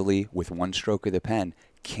could easily, with one stroke of the pen,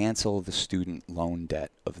 cancel the student loan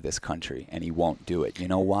debt of this country, and he won't do it. You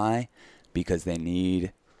know why? Because they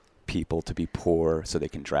need people to be poor so they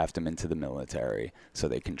can draft them into the military, so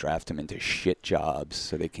they can draft them into shit jobs,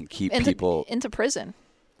 so they can keep people into prison.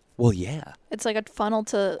 Well, yeah. It's like a funnel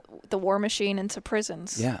to the war machine into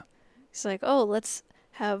prisons. Yeah. It's like, oh, let's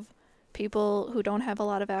have people who don't have a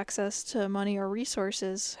lot of access to money or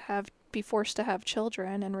resources be forced to have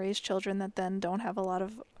children and raise children that then don't have a lot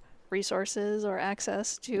of resources or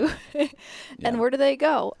access to. And where do they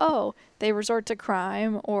go? Oh, they resort to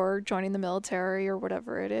crime or joining the military or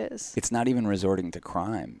whatever it is. It's not even resorting to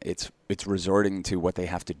crime. It's resorting to what they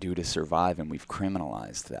have to do to survive, and we've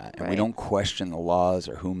criminalized that. And we don't question the laws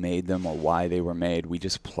or who made them or why they were made. We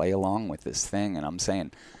just play along with this thing. And I'm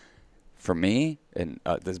saying, for me, and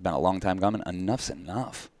this has been a long time coming, enough's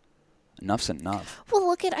enough. Enough's enough. Well,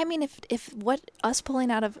 look at, if what us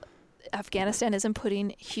pulling out of Afghanistan isn't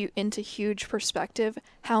putting into huge perspective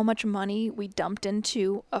how much money we dumped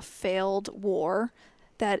into a failed war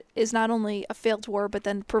that is not only a failed war, but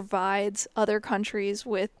then provides other countries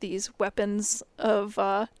with these weapons of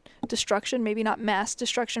destruction, maybe not mass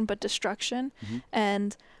destruction, but destruction. Mm-hmm.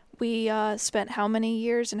 And we spent how many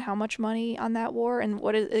years and how much money on that war? And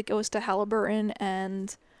it goes to Halliburton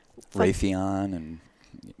and Raytheon and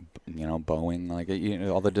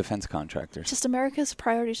Boeing, all the defense contractors. Just America's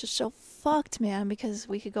priorities are so fucked, man, because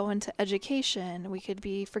we could go into education, we could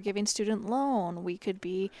be forgiving student loan, we could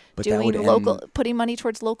be putting money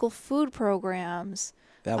towards local food programs.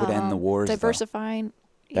 That would end the wars. Diversifying.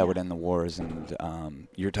 That would end the wars, and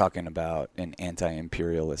you're talking about an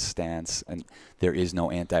anti-imperialist stance, and there is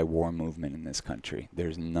no anti-war movement in this country.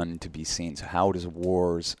 There's none to be seen. So how does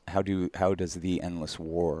the endless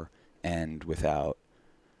war end without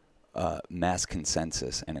mass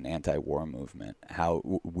consensus and an anti-war movement? How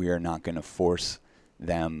we are not going to force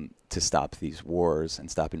them to stop these wars and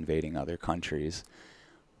stop invading other countries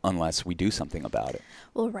unless we do something about it.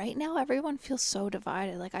 Well, right now everyone feels so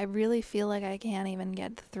divided. Like, I really feel like I can't even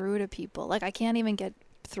get through to people. Like, I can't even get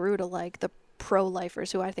through to the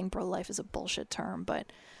pro-lifers, who I think pro-life is a bullshit term, but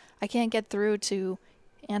I can't get through to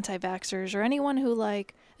anti-vaxxers or anyone who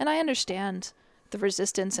and I understand the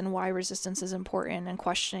resistance and why resistance is important and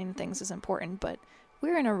questioning things is important, but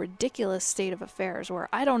we're in a ridiculous state of affairs where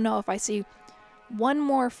I don't know if I see one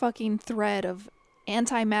more fucking thread of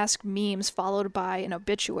anti-mask memes followed by an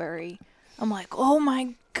obituary, I'm like, oh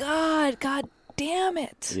my god damn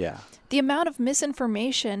it. Yeah. The amount of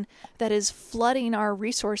misinformation that is flooding our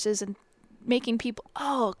resources and making people,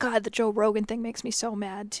 oh god, the Joe Rogan thing makes me so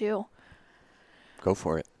mad too. Go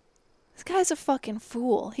for it. This guy's a fucking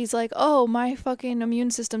fool. He's like, oh, my fucking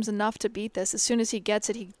immune system's enough to beat this. As soon as he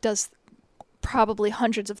gets it, he does probably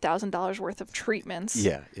hundreds of $1,000s worth of treatments.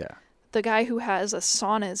 Yeah. The guy who has a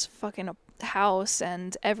sauna's fucking house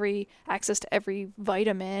and access to every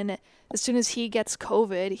vitamin, as soon as he gets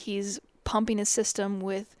COVID, he's pumping his system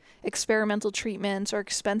with experimental treatments or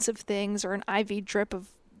expensive things or an IV drip of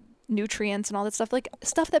nutrients and all that stuff.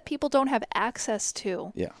 Stuff that people don't have access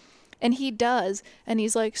to. Yeah. And he does. And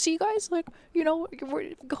he's like, see, guys,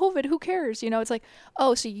 COVID, who cares? It's like,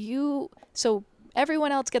 oh, so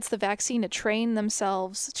everyone else gets the vaccine to train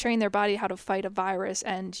their body how to fight a virus,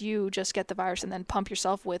 and you just get the virus and then pump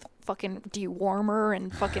yourself with fucking dewormer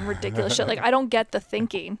and fucking ridiculous shit. I don't get the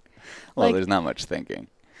thinking. Well, there's not much thinking.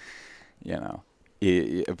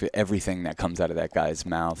 Everything that comes out of that guy's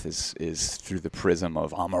mouth is through the prism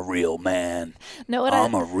of I'm a real man.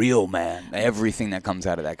 I'm a real man. Everything that comes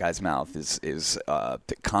out of that guy's mouth is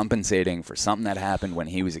compensating for something that happened when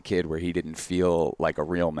he was a kid where he didn't feel like a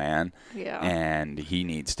real man. Yeah. And he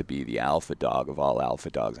needs to be the alpha dog of all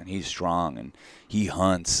alpha dogs, and he's strong and he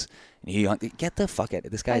hunts. Get the fuck out of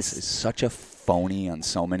it. This guy is such a phony on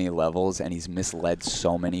so many levels, and he's misled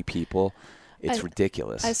so many people. It's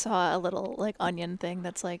ridiculous. I saw a little like Onion thing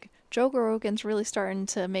that's like Joe Rogan's really starting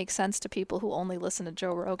to make sense to people who only listen to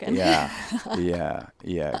Joe Rogan. Yeah,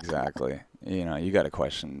 exactly. You know, you got to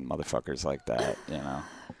question motherfuckers like that. You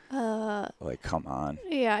know, like come on.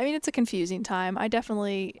 Yeah, I mean it's a confusing time. I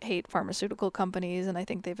definitely hate pharmaceutical companies, and I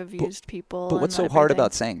think they've abused people. But what's so hard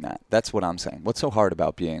about saying that? That's what I'm saying. What's so hard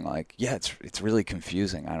about being like, yeah, it's really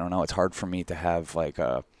confusing. I don't know. It's hard for me to have like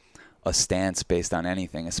a stance based on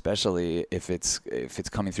anything, especially if it's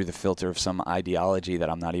coming through the filter of some ideology that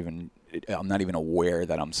I'm not even aware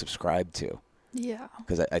that I'm subscribed to. Yeah.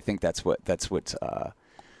 Because I think that's why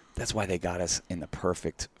they got us in the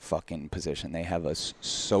perfect fucking position. They have us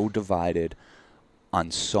so divided on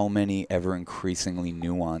so many ever increasingly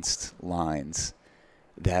nuanced lines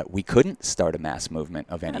that we couldn't start a mass movement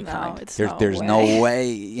of any kind. There's no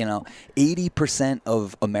way. You know, 80%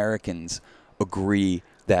 of Americans agree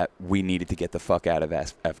that we needed to get the fuck out of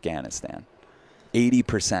Afghanistan.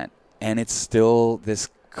 80%. And it's still this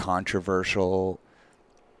controversial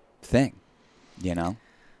thing, you know?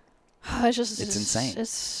 It's insane.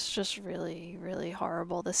 It's just really, really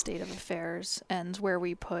horrible, the state of affairs and where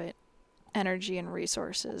we put energy and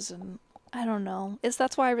resources. And I don't know.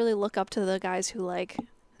 That's why I really look up to the guys who, like,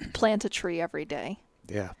 plant a tree every day.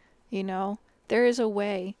 Yeah. You know? There is a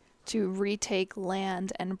way to retake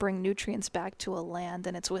land and bring nutrients back to a land,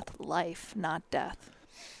 and it's with life, not death.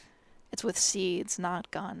 It's with seeds,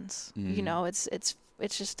 not guns. You know, it's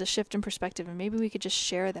just a shift in perspective, and maybe we could just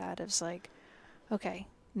share that as like, okay,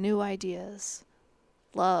 new ideas,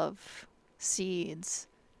 love, seeds,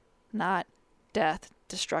 not death,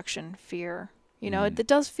 destruction, fear. You know, it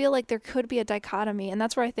does feel like there could be a dichotomy, and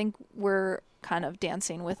that's where I think we're kind of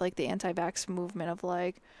dancing with like the anti-vax movement of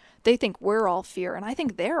like, they think we're all fear, and I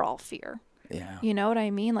think they're all fear. Yeah. You know what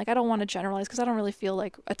I mean? Like, I don't want to generalize because I don't really feel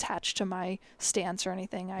like attached to my stance or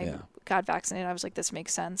anything. I got vaccinated. I was like, this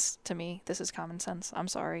makes sense to me. This is common sense. I'm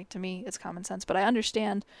sorry. To me, it's common sense. But I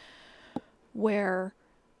understand where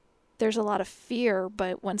there's a lot of fear.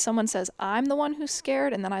 But when someone says, I'm the one who's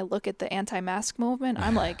scared, and then I look at the anti-mask movement,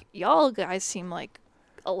 I'm like, y'all guys seem like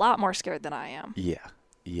a lot more scared than I am.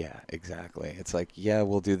 Yeah, exactly. It's like, yeah,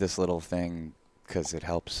 we'll do this little thing because it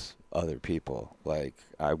helps other people. Like,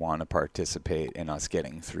 I want to participate in us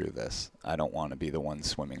getting through this. I don't want to be the one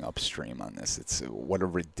swimming upstream on this. It's what a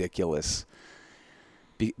ridiculous,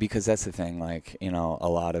 because that's the thing, like, you know, a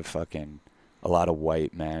lot of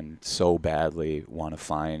white men so badly want to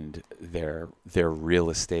find their real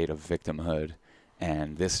estate of victimhood,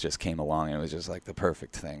 and this just came along and it was just like the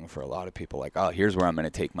perfect thing for a lot of people. Like, oh, here's where I'm going to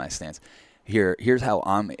take my stance. Here's how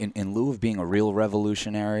I'm, in lieu of being a real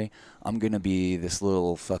revolutionary, I'm going to be this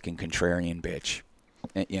little fucking contrarian bitch,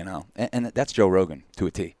 you know? And that's Joe Rogan to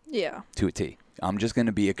a T. Yeah. To a T. I'm just going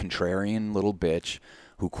to be a contrarian little bitch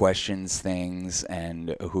who questions things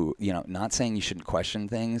and who, you know, not saying you shouldn't question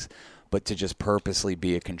things, but to just purposely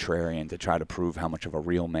be a contrarian to try to prove how much of a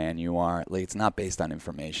real man you are. Like, it's not based on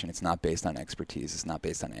information. It's not based on expertise. It's not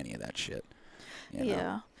based on any of that shit. You know?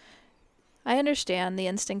 Yeah. I understand the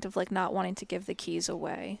instinct of like not wanting to give the keys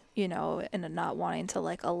away, you know, and not wanting to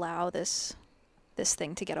like allow this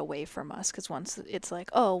thing to get away from us, because once it's like,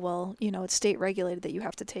 oh, well, you know, it's state regulated that you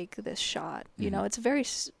have to take this shot. You know, it's a very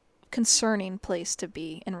concerning place to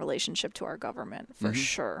be in relationship to our government, for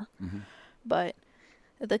sure. But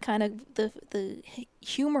the kind of the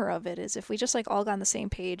humor of it is if we just like all got on the same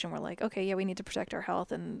page and we're like, okay, yeah, we need to protect our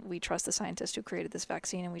health and we trust the scientists who created this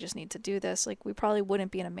vaccine and we just need to do this, like we probably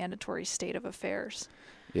wouldn't be in a mandatory state of affairs.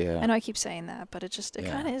 Yeah. I know I keep saying that, but it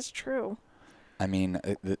kind of is true. I mean,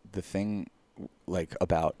 the thing like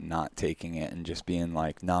about not taking it and just being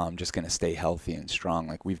like, no, I'm just going to stay healthy and strong.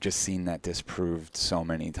 Like, we've just seen that disproved so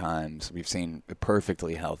many times. We've seen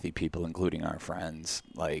perfectly healthy people, including our friends,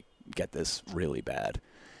 like get this really bad.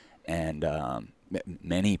 And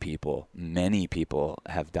many people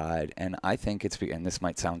have died. And I think and this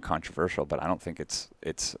might sound controversial, but I don't think it's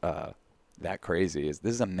that crazy. This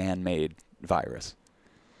is a man-made virus.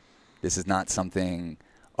 This is not something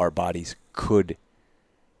our bodies could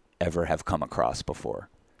ever have come across before.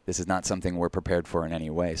 This is not something we're prepared for in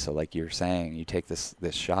any way. So like you're saying, you take this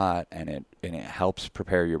shot and it helps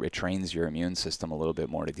prepare it trains your immune system a little bit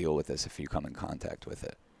more to deal with this if you come in contact with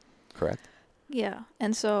it. Correct? Yeah.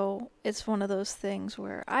 And so it's one of those things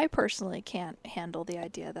where I personally can't handle the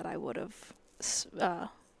idea that I would have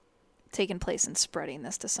taken place in spreading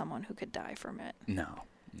this to someone who could die from it. No.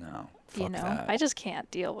 Fuck, you know, that. I just can't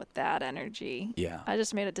deal with that energy. Yeah. I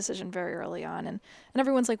just made a decision very early on, and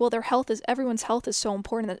everyone's like, well, everyone's health is so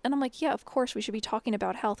important. And I'm like, yeah, of course we should be talking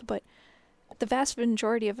about health, but the vast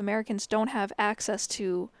majority of Americans don't have access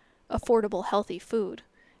to affordable, healthy food.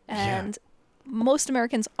 And most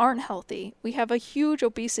Americans aren't healthy. We have a huge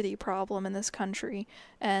obesity problem in this country,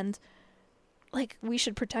 and like we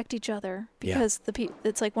should protect each other because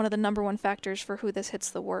it's like one of the number one factors for who this hits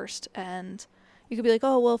the worst. And you could be like,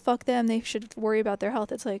 oh well, fuck them, they should worry about their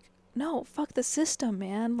health. It's like, no, fuck the system,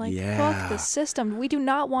 man. Like, fuck the system. We do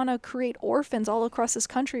not want to create orphans all across this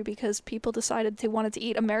country because people decided they wanted to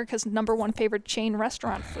eat America's number one favorite chain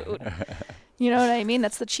restaurant food. You know what I mean?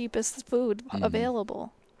 That's the cheapest food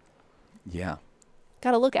available. Yeah.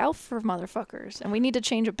 Got to look out for motherfuckers. And we need to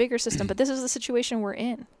change a bigger system. But this is the situation we're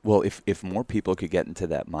in. Well, if more people could get into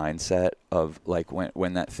that mindset of, like,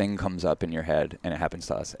 when that thing comes up in your head, and it happens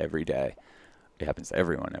to us every day, it happens to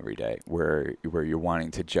everyone every day, where you're wanting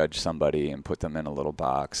to judge somebody and put them in a little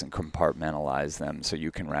box and compartmentalize them so you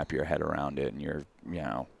can wrap your head around it, and you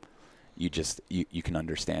can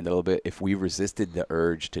understand it a little bit. If we resisted the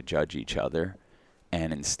urge to judge each other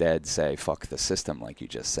and instead say fuck the system, like you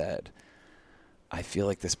just said, I feel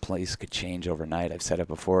like this place could change overnight. I've said it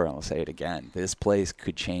before and I'll say it again. This place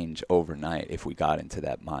could change overnight if we got into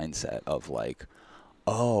that mindset of like,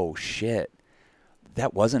 oh shit,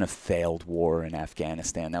 that wasn't a failed war in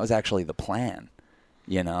Afghanistan. That was actually the plan,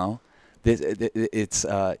 you know? It's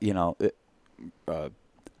us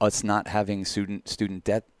not having student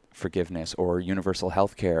debt forgiveness or universal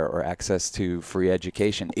health care or access to free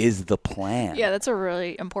education is the plan. Yeah, that's a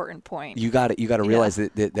really important point. You got to realize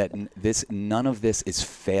that none of this is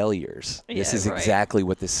failures. This is exactly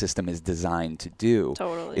what the system is designed to do.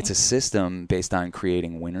 Totally. It's a system based on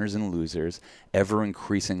creating winners and losers, ever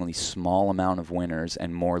increasingly small amount of winners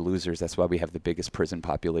and more losers. That's why we have the biggest prison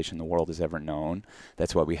population the world has ever known.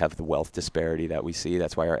 That's why we have the wealth disparity that we see.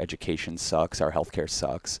 That's why our education sucks, our healthcare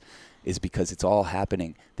sucks. Is because it's all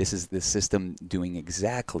happening. This is the system doing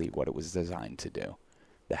exactly what it was designed to do.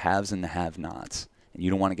 The haves and the have-nots. And you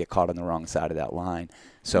don't want to get caught on the wrong side of that line.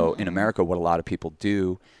 So in America, what a lot of people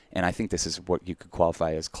do, and I think this is what you could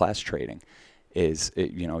qualify as class trading, is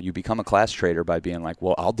you become a class trader by being like,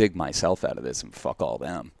 well, I'll dig myself out of this and fuck all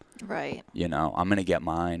them. Right. I'm going to get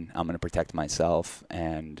mine. I'm going to protect myself.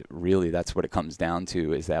 And really that's what it comes down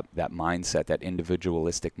to, is that mindset, that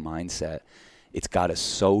individualistic mindset. It's got us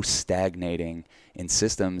so stagnating in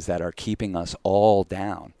systems that are keeping us all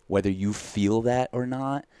down. Whether you feel that or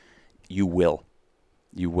not, you will.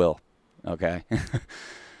 You will. Okay?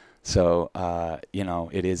 So,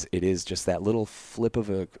 it is just that little flip of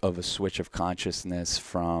a switch of consciousness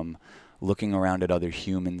from looking around at other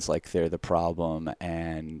humans like they're the problem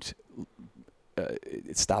and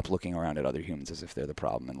stop looking around at other humans as if they're the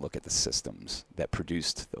problem and look at the systems that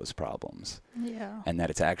produced those problems. Yeah. And that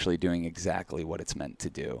it's actually doing exactly what it's meant to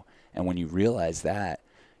do. And when you realize that,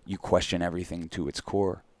 you question everything to its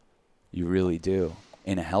core. You really do.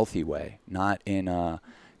 In a healthy way, not in a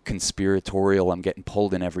conspiratorial, I'm getting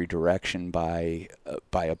pulled in every direction by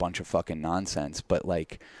a bunch of fucking nonsense, but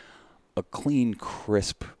like a clean,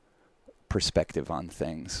 crisp perspective on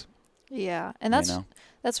things. Yeah. And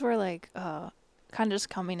that's where like kind of just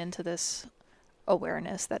coming into this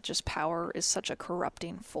awareness that just power is such a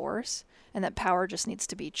corrupting force and that power just needs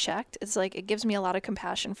to be checked. It's like it gives me a lot of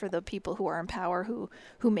compassion for the people who are in power who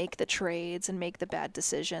make the trades and make the bad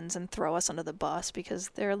decisions and throw us under the bus because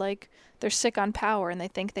they're sick on power and they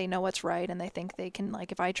think they know what's right and they think they can,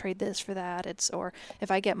 like, if I trade this for that, or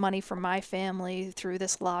if I get money from my family through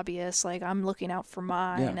this lobbyist, like I'm looking out for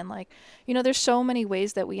mine. Yeah. And like, there's so many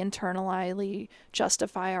ways that we internally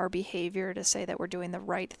justify our behavior to say that we're doing the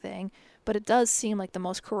right thing, but it does seem like the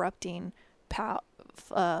most corrupting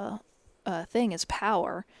thing is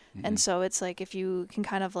power. Mm-hmm. And so it's like, if you can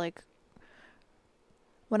kind of like,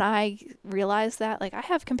 when I realize that, like, I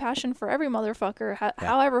have compassion for every motherfucker,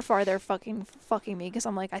 however far they're fucking me, because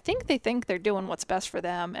I'm like, I think they think they're doing what's best for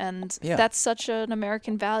them, and that's such an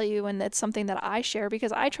American value, and it's something that I share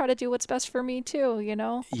because I try to do what's best for me too,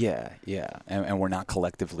 Yeah, and we're not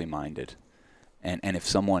collectively minded, and if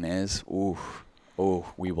someone is,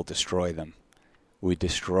 we will destroy them. We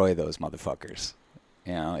destroy those motherfuckers.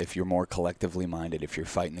 If you're more collectively minded, if you're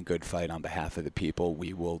fighting the good fight on behalf of the people,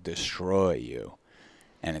 we will destroy you.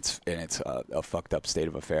 And it's a fucked up state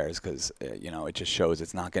of affairs because, it just shows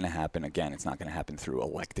it's not going to happen again. It's not going to happen through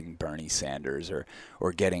electing Bernie Sanders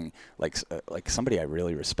or getting, like somebody I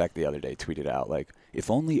really respect the other day tweeted out, like,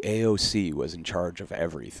 if only AOC was in charge of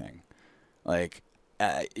everything. Like,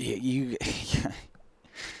 you're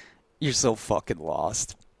so fucking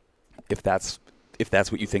lost if that's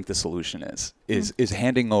what you think the solution is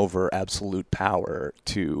handing over absolute power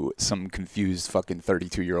to some confused fucking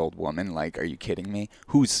 32-year-old woman. Like, are you kidding me?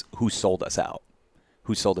 Who sold us out?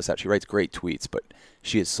 Who sold us out? She writes great tweets, but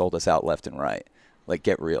she has sold us out left and right. Like,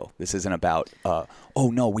 get real. This isn't about, oh,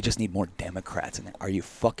 no, we just need more Democrats. And are you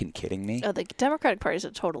fucking kidding me? Oh, the Democratic Party is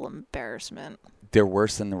a total embarrassment. They're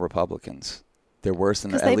worse than the Republicans. They're worse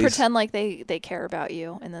than because they pretend like they care about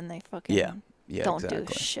you, and then they fucking don't do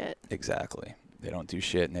shit. Exactly. They don't do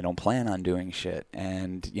shit, and they don't plan on doing shit.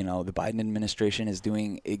 And, you know, the Biden administration is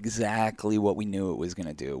doing exactly what we knew it was going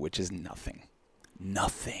to do, which is nothing.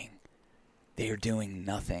 Nothing. They are doing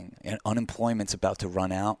nothing. And unemployment's about to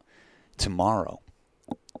run out tomorrow.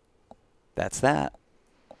 That's that.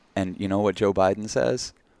 And you know what Joe Biden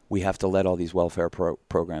says? We have to let all these welfare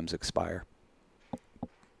programs expire.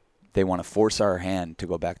 They want to force our hand to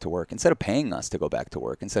go back to work instead of paying us to go back to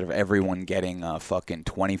work, instead of everyone getting a fucking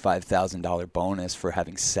 $25,000 bonus for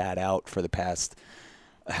having sat out for the past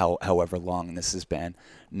however long this has been.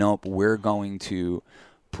 Nope, we're going to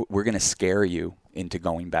scare you into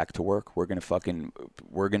going back to work. We're going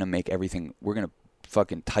to make everything, we're going to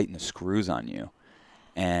fucking tighten the screws on you.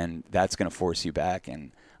 And that's going to force you back.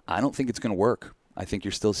 And I don't think it's going to work. I think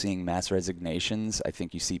you're still seeing mass resignations. I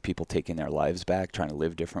think you see people taking their lives back, trying to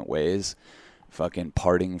live different ways, fucking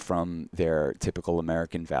parting from their typical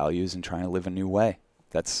American values and trying to live a new way.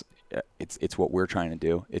 It's what we're trying to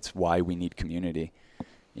do. It's why we need community.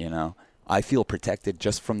 You know, I feel protected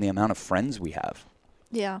just from the amount of friends we have.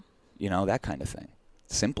 Yeah. You know, that kind of thing.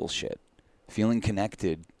 Simple shit. Feeling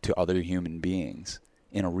connected to other human beings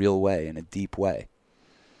in a real way, in a deep way.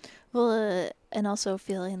 Well, and also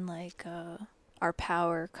feeling like our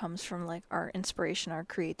power comes from like our inspiration, our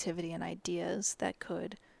creativity, and ideas that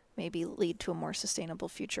could maybe lead to a more sustainable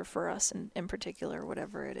future for us, and in particular,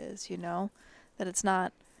 whatever it is, you know, that it's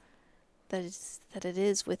not that it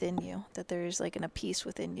is within you, that there's like a peace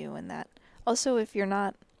within you, and that also if you're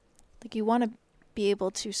not like, you want to be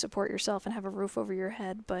able to support yourself and have a roof over your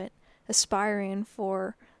head, but aspiring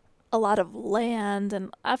for a lot of land,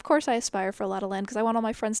 and of course I aspire for a lot of land because I want all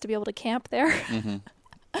my friends to be able to camp there. Mm-hmm.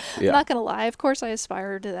 Yeah. I'm not going to lie. Of course I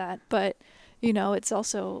aspire to that. But, you know, it's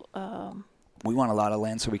also... we want a lot of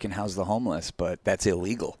land so we can house the homeless, but that's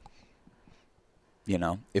illegal. You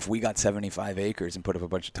know, if we got 75 acres and put up a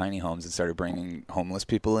bunch of tiny homes and started bringing homeless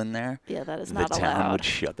people in there... Yeah, that is not allowed. The town would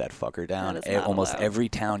shut that fucker down. That is not almost allowed. Every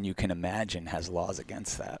town you can imagine has laws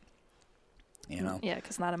against that. You know? Yeah,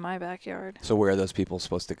 because not in my backyard. So where are those people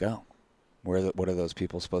supposed to go? What are those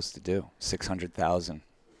people supposed to do? 600,000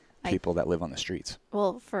 people that live on the streets.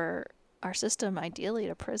 Well, for our system, ideally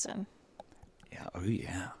to prison. Yeah. Oh,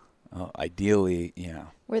 yeah. Oh, ideally, yeah.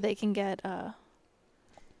 Where they can get,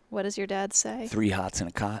 what does your dad say? 3 hots and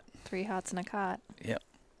a cot. 3 hots and a cot. Yep.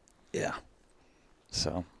 Yeah.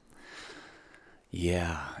 So,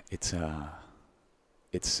 yeah, it's a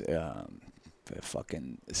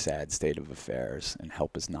fucking sad state of affairs, and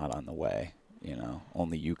help is not on the way. You know,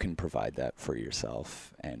 only you can provide that for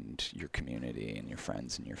yourself and your community and your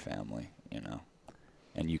friends and your family, you know.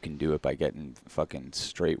 And you can do it by getting fucking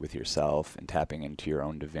straight with yourself and tapping into your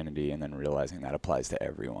own divinity, and then realizing that applies to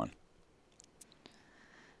everyone.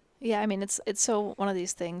 Yeah, I mean, it's so one of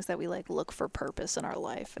these things that we like look for purpose in our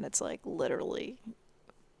life, and it's like literally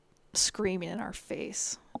screaming in our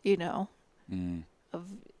face, you know, of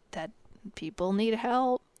that people need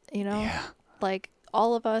help, you know, like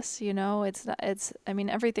all of us, you know, I mean,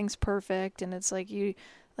 everything's perfect, and it's like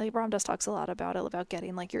Ram Dass talks a lot about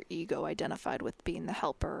getting like your ego identified with being the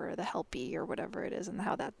helper or the helpee or whatever it is, and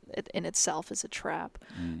how that in itself is a trap.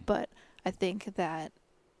 But I think that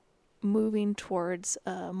moving towards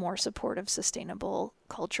a more supportive, sustainable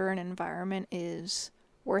culture and environment is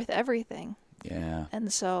worth everything. Yeah.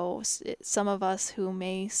 And so some of us who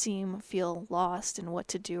may feel lost in what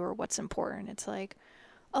to do or what's important, it's like,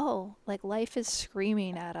 oh, like life is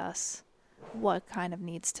screaming at us what kind of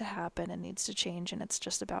needs to happen and needs to change, and it's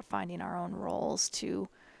just about finding our own roles to,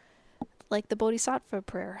 like the Bodhisattva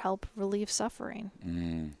prayer, help relieve suffering.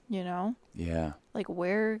 You know? Yeah. Like,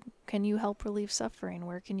 where can you help relieve suffering?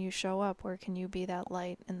 Where can you show up? Where can you be that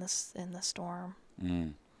light in the storm?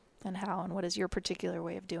 And how, and what is your particular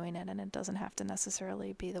way of doing it? And it doesn't have to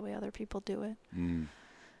necessarily be the way other people do it.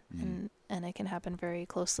 And it can happen very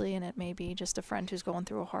closely, and it may be just a friend who's going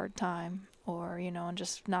through a hard time, or, you know, and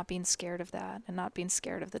just not being scared of that, and not being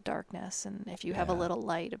scared of the darkness. And if you have a little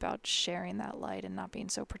light, about sharing that light and not being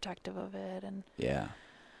so protective of it, and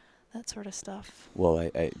that sort of stuff. Well,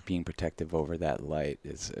 being protective over that light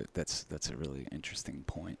is that's a really interesting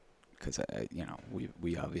point, because you know,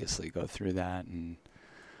 we obviously go through that, and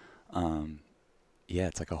yeah,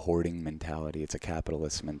 it's like a hoarding mentality. It's a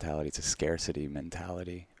capitalist mentality. It's a scarcity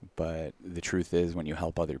mentality. But the truth is, when you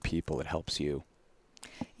help other people, it helps you.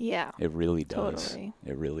 Yeah. It really does. Totally.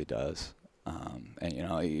 It really does.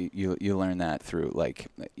 And you learn that through like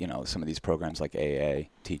some of these programs like AA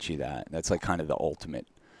teach you that. That's like kind of the ultimate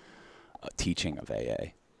teaching of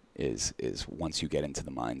AA is once you get into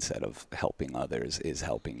the mindset of helping others is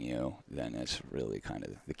helping you, then it's really kind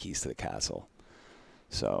of the keys to the castle.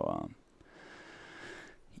 So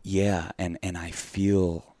yeah, and I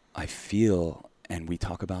feel, and we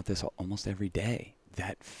talk about this almost every day,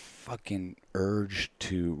 that fucking urge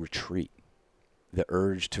to retreat. The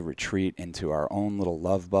urge to retreat into our own little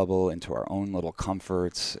love bubble, into our own little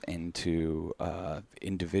comforts, into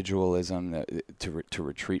individualism, to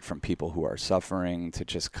retreat from people who are suffering, to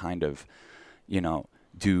just kind of,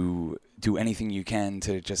 do anything you can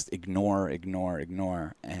to just ignore.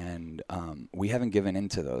 And we haven't given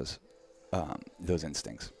into those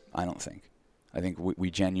instincts, I don't think. I think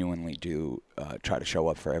we genuinely do try to show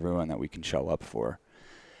up for everyone that we can show up for.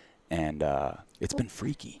 And it's been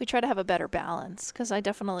freaky. We try to have a better balance because I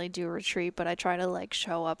definitely do retreat, but I try to like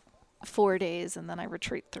show up 4 days and then I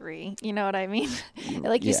retreat 3. You know what I mean?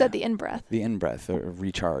 Like you said, the in-breath. The in-breath, or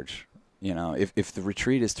recharge. If the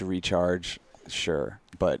retreat is to recharge, sure.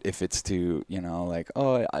 But if it's to,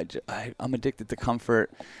 I'm addicted to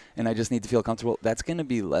comfort and I just need to feel comfortable, that's going to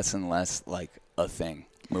be less and less like a thing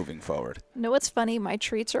moving forward. No, what's funny? My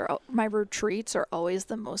retreats are always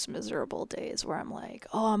the most miserable days where I'm like,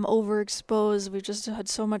 oh, I'm overexposed. We just had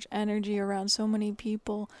so much energy around so many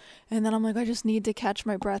people. And then I'm like, I just need to catch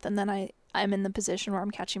my breath. And then I'm in the position where I'm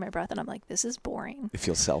catching my breath and I'm like, this is boring. It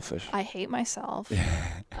feels selfish. I hate myself.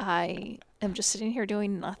 I am just sitting here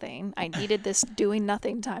doing nothing. I needed this doing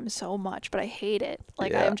nothing time so much, but I hate it.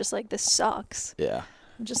 Like, I'm just like, this sucks. Yeah.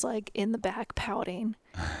 I'm just like in the back pouting.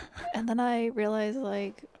 And then I realized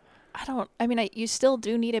like, you still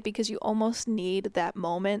do need it because you almost need that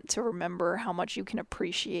moment to remember how much you can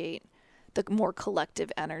appreciate the more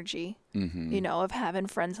collective energy, of having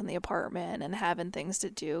friends in the apartment and having things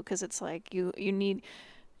to do. Because it's like you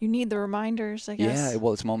need the reminders, I guess. Yeah,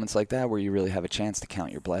 well, it's moments like that where you really have a chance to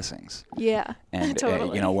count your blessings. Yeah, and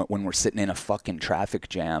totally. When we're sitting in a fucking traffic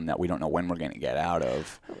jam that we don't know when we're going to get out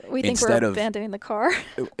of, we think we're abandoning the car.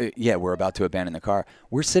 Yeah, we're about to abandon the car.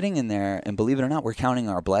 We're sitting in there, and believe it or not, we're counting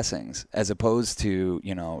our blessings as opposed to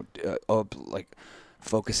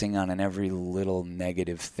focusing on every little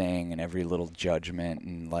negative thing and every little judgment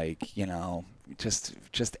and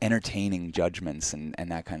just entertaining judgments and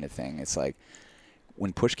that kind of thing. It's like,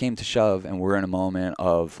 when push came to shove and we're in a moment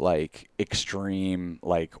of like extreme,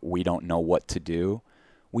 like we don't know what to do,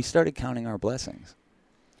 we started counting our blessings.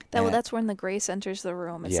 That's when the grace enters the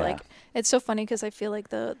room. It's like, it's so funny because I feel like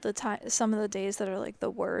the time, some of the days that are like the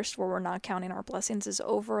worst where we're not counting our blessings is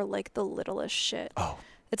over like the littlest shit. Oh.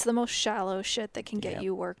 It's the most shallow shit that can get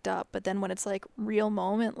you worked up. But then when it's like real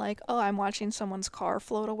moment, like, oh, I'm watching someone's car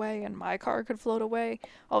float away and my car could float away.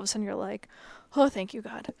 All of a sudden you're like, oh, thank you,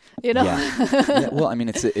 God. Yeah. Well, I mean,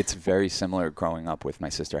 it's very similar growing up with my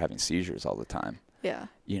sister having seizures all the time. Yeah.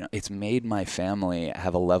 It's made my family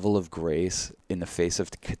have a level of grace in the face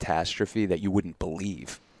of catastrophe that you wouldn't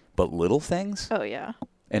believe. But little things? Oh, yeah.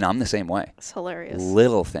 And I'm the same way. It's hilarious.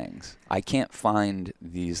 Little things. I can't find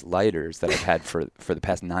these lighters that I've had for the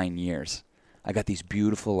past 9 years. I got these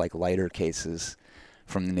beautiful like lighter cases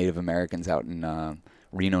from the Native Americans out in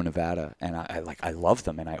Reno, Nevada, and I love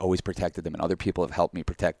them, and I always protected them, and other people have helped me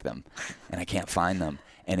protect them, and I can't find them,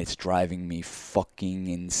 and it's driving me fucking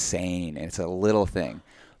insane. And it's a little thing,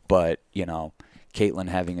 but Caitlin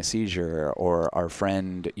having a seizure, or our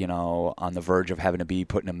friend, on the verge of having to be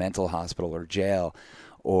put in a mental hospital or jail,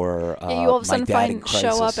 or you all of a sudden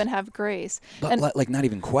show up and have grace. But like not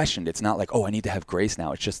even questioned. It's not like, oh, I need to have grace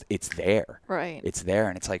now. It's just, it's there. Right. It's there.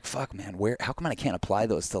 And it's like, fuck, man, how come I can't apply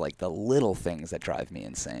those to like the little things that drive me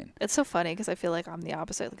insane? It's so funny because I feel like I'm the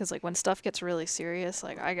opposite. Because like when stuff gets really serious,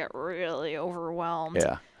 like I get really overwhelmed.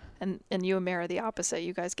 Yeah. And you and Mary are the opposite.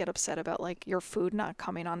 You guys get upset about like your food not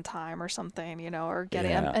coming on time or something, or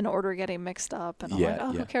getting an order getting mixed up. And I'm like,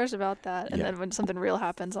 oh, who cares about that? And then when something real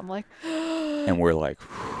happens, I'm like, and we're like,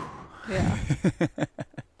 yeah.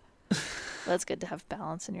 That's good to have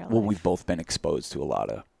balance in your life. Well, we've both been exposed to a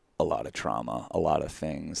lot of trauma, a lot of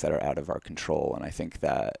things that are out of our control, and I think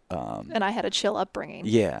that. And I had a chill upbringing.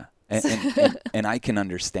 Yeah, and I can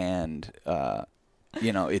understand.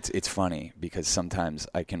 It's funny because sometimes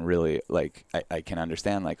I can really I can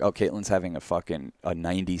understand oh, Caitlin's having a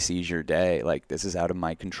 90 seizure day. Like, this is out of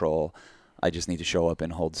my control. I just need to show up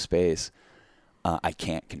and hold space. I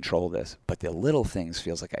can't control this, but the little things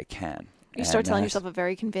feels like I can. You start And telling that's- yourself a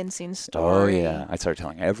very convincing Oh story. yeah, I started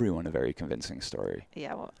telling everyone a very convincing story.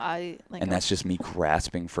 Yeah, well, I like. And that's just me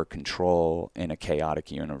grasping for control in a chaotic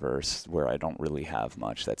universe where I don't really have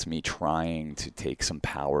much. That's me trying to take some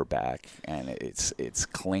power back, and it's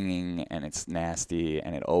clinging and it's nasty,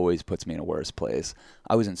 and it always puts me in a worse place.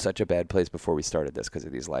 I was in such a bad place before we started this because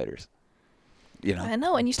of these lighters. You know. I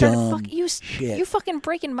know, and you started Dumb shit. you fucking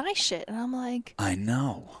breaking my shit, and I'm like, I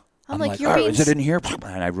know. I'm like, you're "Oh, being is it in here?"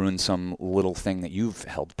 And I ruined some little thing that you've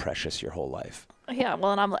held precious your whole life. yeah.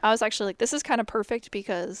 Well, and I was actually like, this is kind of perfect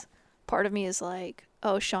because part of me is like,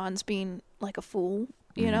 oh, Sean's being like a fool,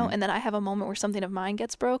 you know, and then I have a moment where something of mine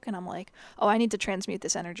gets broke, and I'm like, oh, I need to transmute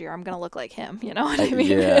this energy, or I'm gonna look like him. You know what I mean?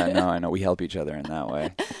 Yeah, no, I know. We help each other in that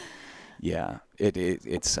way. Yeah,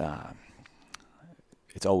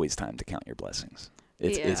 it's always time to count your blessings.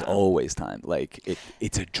 It's Yeah. always time. Like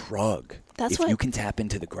it's a drug. That's if what- you can tap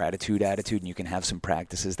into the gratitude attitude and you can have some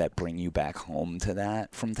practices that bring you back home to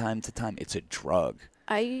that from time to time, it's a drug.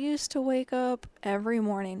 I used to wake up every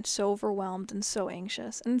morning so overwhelmed and so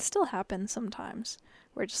anxious, and it still happens sometimes,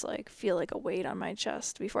 where I just like feel like a weight on my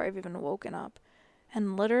chest before I've even woken up.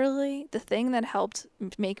 And literally, the thing that helped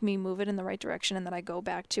make me move it in the right direction and that I go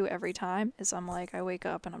back to every time is I wake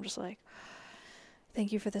up and I'm just like,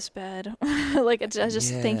 thank you for this bed. Like, I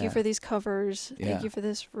just thank you Yeah. for these covers. Yeah. Thank you for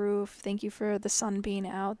this roof. Thank you for the sun being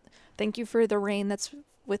out. Thank you for the rain that's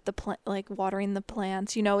with the like watering the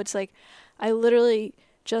plants. You know, it's like I literally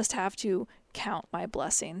just have to count my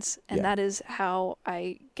blessings, and Yeah. that is how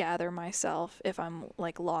I gather myself if I'm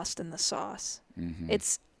like lost in the sauce. Mhm.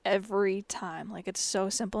 It's every time. Like, it's so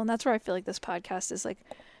simple, and that's where I feel like this podcast is like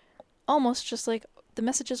almost just like the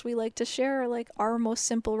messages we like to share are like our most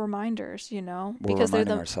simple reminders, you know, We're because they're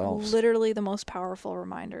reminding the ourselves. literally the most powerful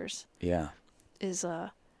reminders. Yeah. Is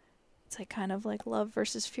it's like kind of like love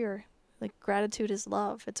versus fear. Like, gratitude is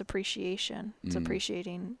love. It's appreciation. It's Mm.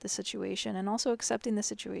 appreciating the situation and also accepting the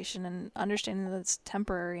situation and understanding that it's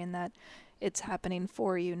temporary and that it's happening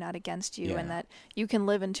for you, not against you, and Yeah. that you can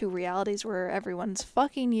live in two realities where everyone's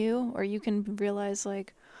fucking you, or you can realize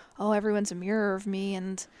like, oh, everyone's a mirror of me,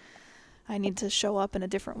 and I need to show up in a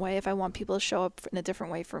different way if I want people to show up in a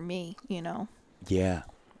different way for me, you know? Yeah,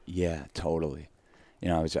 yeah, totally. You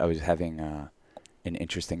know, I was having an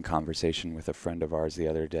interesting conversation with a friend of ours the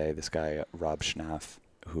other day. This guy Rob Schnaff,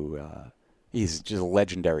 who he's just a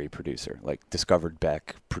legendary producer. Like, discovered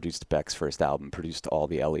Beck, produced Beck's first album, produced all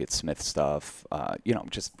the Elliott Smith stuff. You know,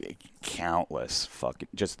 just countless fucking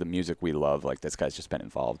just the music we love. Like, this guy's just been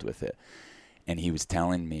involved with it, and he was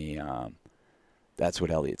telling me that's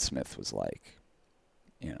what Elliott Smith was like.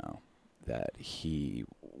 You know, that he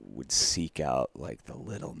would seek out like the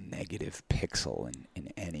little negative pixel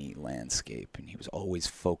in any landscape, and he was always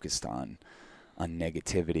focused on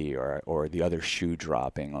negativity or the other shoe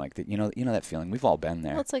dropping, like that. You know that feeling. We've all been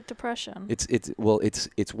there. Well, it's like depression.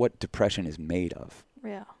 It's what depression is made of.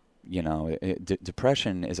 Yeah. You know,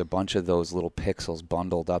 depression is a bunch of those little pixels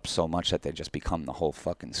bundled up so much that they just become the whole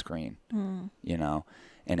fucking screen. You know,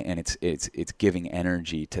 and it's giving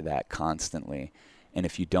energy to that constantly. And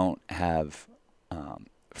if you don't have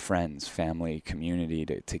friends, family, community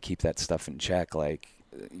to keep that stuff in check, like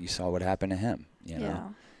you saw what happened to him, you know, Yeah.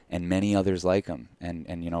 and many others like him.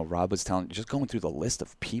 And you know, Rob was just going through the list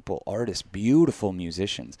of people, artists, beautiful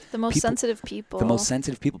musicians, The most sensitive people. the most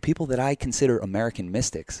sensitive people that I consider American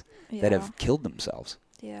mystics that Yeah. have killed themselves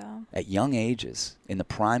Yeah. at young ages in the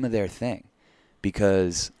prime of their thing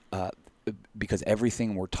because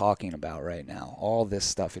everything we're talking about right now, all this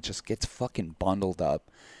stuff, it just gets fucking bundled up,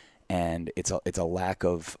 and it's a lack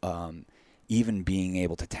of even being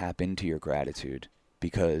able to tap into your gratitude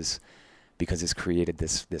because it's created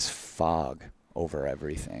this fog over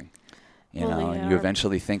everything. You Well, know, yeah, and you our-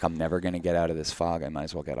 eventually think, I'm never going to get out of this fog. I might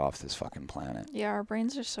as well get off this fucking planet. Yeah, our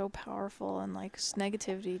brains are so powerful, and like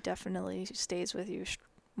negativity definitely stays with you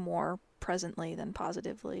more presently than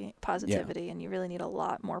positivity, and you really need a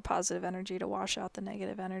lot more positive energy to wash out the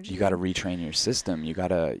negative energy. You got to retrain your system. You got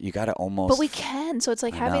to almost. But we can. So it's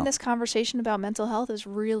like I having know. this conversation about mental health is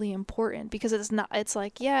really important, because it's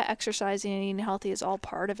like, yeah, exercising and eating healthy is all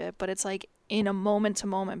part of it, but it's like in a moment to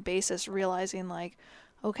moment basis, realizing like,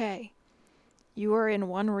 okay, you are in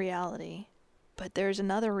one reality, but there's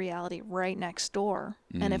another reality right next door.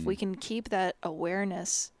 And if we can keep that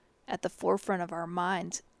awareness at the forefront of our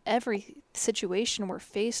minds, every situation we're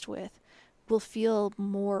faced with will feel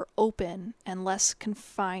more open and less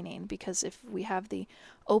confining, because if we have the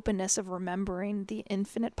openness of remembering the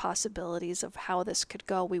infinite possibilities of how this could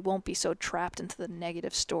go, we won't be so trapped into the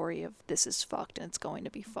negative story of this is fucked and it's going to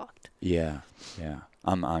be fucked. Yeah, yeah.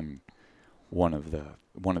 I'm one of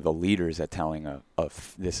the leaders at telling a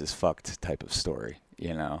this is fucked type of story.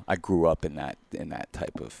 You know, I grew up in that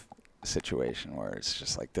type of situation where it's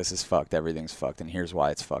just like, this is fucked, everything's fucked, and here's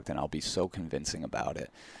why it's fucked, and I'll be so convincing about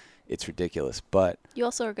it. It's ridiculous. But you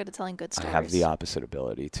also are good at telling good stories. I have the opposite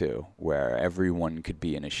ability too, where everyone could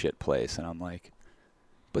be in a shit place, and I'm like,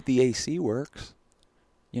 but the AC works.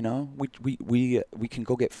 You know, we can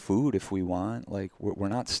go get food if we want. Like, we're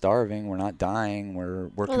not starving, we're not dying, we're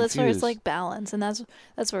confused. That's where it's like balance, and that's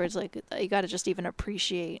where it's like you got to just even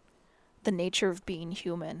appreciate the nature of being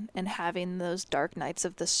human and having those dark nights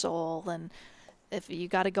of the soul. And if you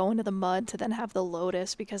got to go into the mud to then have the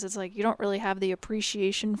lotus, because it's like you don't really have the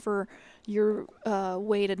appreciation for your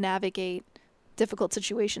way to navigate difficult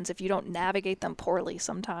situations if you don't navigate them poorly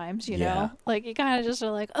sometimes, you know? Like, you kind of just are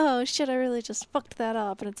like, oh shit, I really just fucked that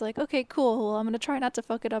up. And it's like, okay, cool, well, I'm going to try not to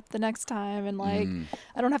fuck it up the next time. And like,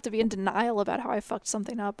 I don't have to be in denial about how I fucked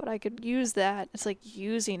something up, but I could use that. It's like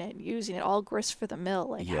using it, all grist for the mill.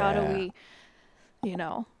 Like, how do we, you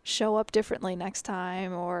know, show up differently next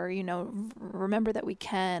time, or, you know, remember that we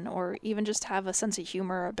can, or even just have a sense of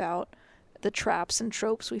humor about the traps and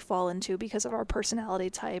tropes we fall into because of our personality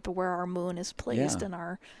type, or where our moon is placed, and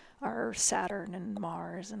our Saturn and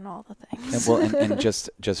Mars and all the things. And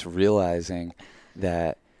just realizing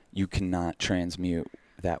that you cannot transmute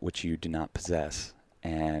that which you do not possess,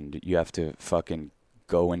 and you have to fucking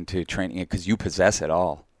go into training it because you possess it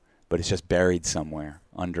all, but it's just buried somewhere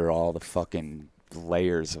under all the fucking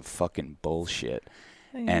layers of fucking bullshit.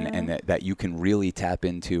 And that you can really tap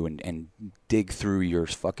into and dig through your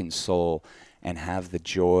fucking soul and have the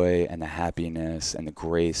joy and the happiness and the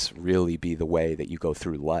grace really be the way that you go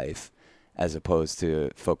through life, as opposed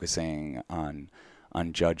to focusing on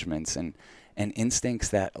judgments and instincts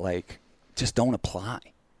that, like, just don't apply.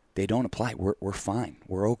 They don't apply. We're fine.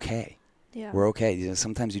 We're okay. Yeah. We're okay. You know,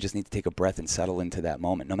 sometimes you just need to take a breath and settle into that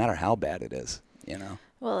moment, no matter how bad it is, you know?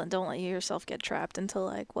 Well, and don't let yourself get trapped into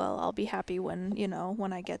like, well, I'll be happy when, you know,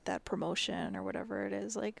 when I get that promotion or whatever it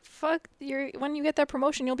is. Like, fuck, when you get that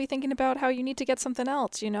promotion, you'll be thinking about how you need to get something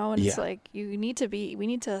else, you know? And it's like, we need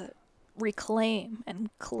to reclaim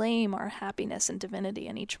and claim our happiness and divinity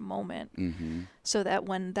in each moment, so that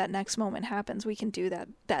when that next moment happens, we can do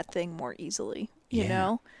that thing more easily, you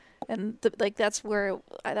know? And that's where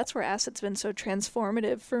acid's been so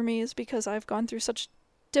transformative for me, is because I've gone through such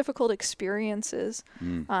difficult experiences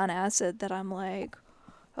on acid that I'm like,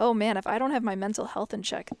 oh man, if I don't have my mental health in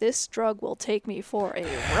check, this drug will take me for a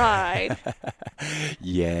ride.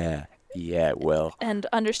 Yeah, it will. And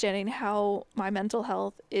understanding how my mental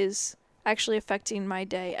health is actually affecting my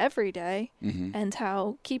day every day, and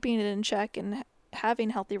how keeping it in check and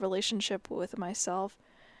having healthy relationship with myself,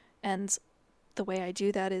 and the way I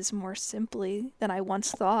do that is more simply than I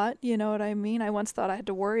once thought. You know what I mean? I once thought I had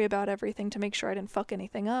to worry about everything to make sure I didn't fuck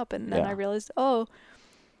anything up. And then I realized, oh,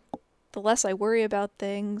 the less I worry about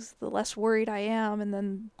things, the less worried I am. And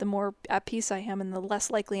then the more at peace I am, and the less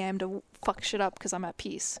likely I am to fuck shit up because I'm at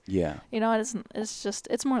peace. Yeah. You know,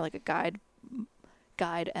 it's more like a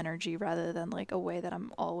guide energy rather than like a way that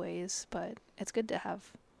I'm always, but it's good to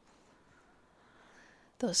have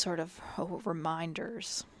those sort of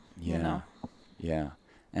reminders, you know? Yeah,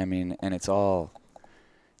 I mean, and it's all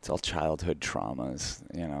childhood traumas.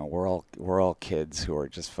 You know, we're all kids who are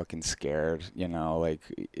just fucking scared. You know, like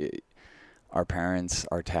our parents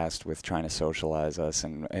are tasked with trying to socialize us,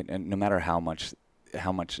 and no matter how much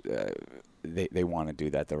they want to do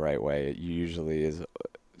that the right way, it usually is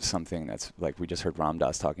something that's like, we just heard Ram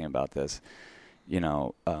Dass talking about this. You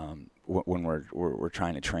know, when we're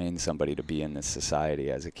trying to train somebody to be in this society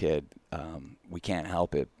as a kid, we can't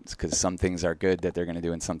help it. It's because some things are good that they're going to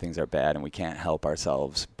do and some things are bad, and we can't help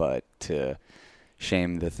ourselves but to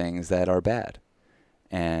shame the things that are bad.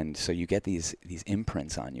 And so you get these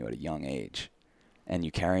imprints on you at a young age, and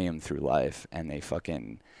you carry them through life, and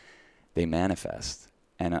they manifest.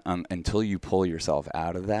 And until you pull yourself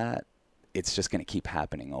out of that, it's just going to keep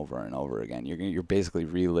happening over and over again. You're basically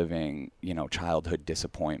reliving, you know, childhood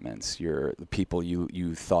disappointments. The people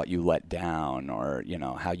you thought you let down, or, you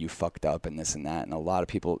know, how you fucked up and this and that. And a lot of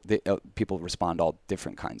people respond all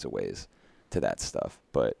different kinds of ways to that stuff.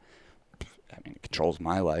 But I mean, it controls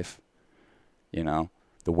my life. You know,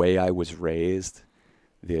 the way I was raised,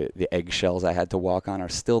 the eggshells I had to walk on are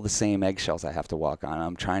still the same eggshells I have to walk on.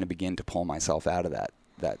 I'm trying to begin to pull myself out of that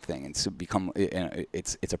thing, and so become,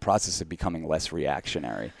 it's a process of becoming less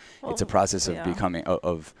reactionary. It's a process of becoming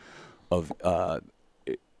of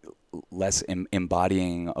less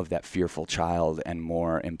embodying of that fearful child, and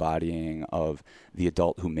more embodying of the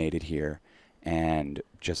adult who made it here, and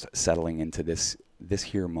just settling into this this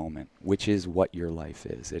here moment, which is what your life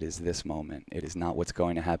is. It is this moment. It is not what's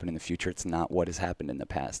going to happen in the future. It's not what has happened in the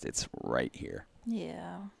past. It's right here.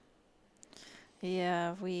 Yeah.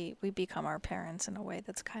 Yeah, we become our parents in a way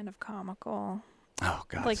that's kind of comical. Oh,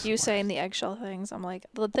 God. Like you saying the eggshell things. I'm like,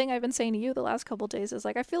 the thing I've been saying to you the last couple of days is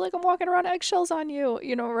like, I feel like I'm walking around eggshells on you,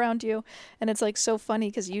 around you. And it's like so funny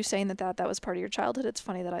because you saying that was part of your childhood. It's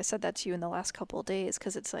funny that I said that to you in the last couple of days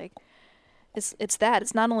because it's like, it's that.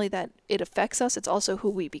 It's not only that it affects us, it's also who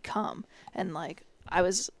we become. And like, I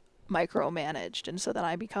was micromanaged, and so then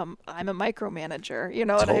I'm a micromanager. You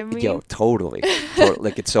know what I mean? Yo, totally.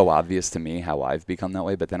 Like, it's so obvious to me how I've become that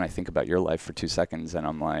way, but then I think about your life for 2 seconds and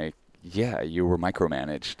I'm like, yeah, you were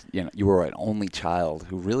micromanaged. You were an only child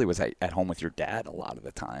who really was at home with your dad a lot of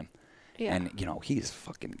the time. Yeah. And, he's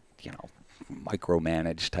fucking,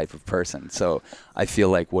 micromanaged type of person. So I feel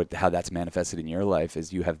like how that's manifested in your life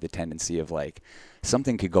is you have the tendency of like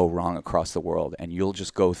something could go wrong across the world and you'll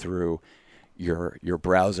just go through your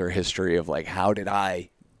browser history of like, how did I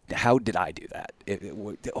do that?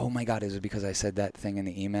 Oh my God, is it because I said that thing in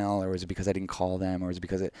the email, or was it because I didn't call them, or is it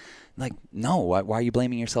because no, why are you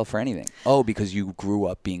blaming yourself for anything? Oh, because you grew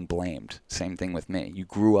up being blamed. Same thing with me. You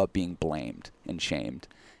grew up being blamed and shamed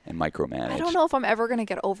and micromanaged. I don't know if I'm ever going to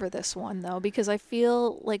get over this one though, because I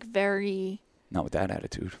feel like not with that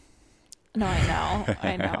attitude. No,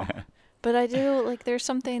 I know. But I do, like, there's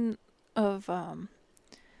something of,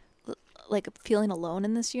 like feeling alone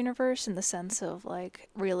in this universe in the sense of like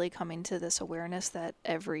really coming to this awareness that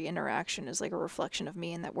every interaction is like a reflection of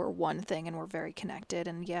me and that we're one thing and we're very connected.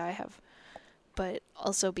 And yeah, but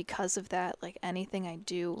also because of that, like anything I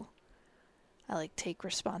do, I like take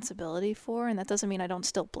responsibility for, and that doesn't mean I don't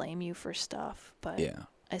still blame you for stuff, but yeah.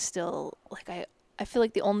 I still like, I feel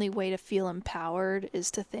like the only way to feel empowered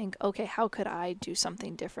is to think, okay, how could I do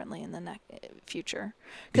something differently in the future?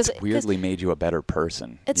 It's weirdly made you a better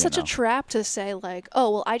person. It's such a trap to say like,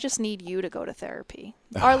 oh, well, I just need you to go to therapy.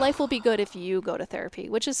 Our life will be good if you go to therapy,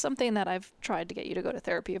 which is something that I've tried to get you to go to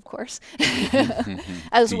therapy, of course.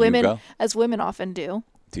 As women often do.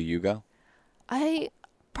 Do you go? I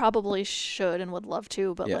probably should and would love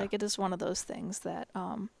to, but like it is one of those things that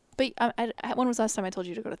But when was the last time I told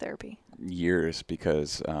you to go to therapy? Years,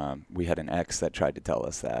 because we had an ex that tried to tell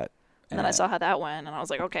us that. And then I saw how that went, and I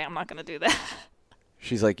was like, okay, I'm not going to do that.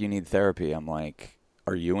 She's like, you need therapy. I'm like,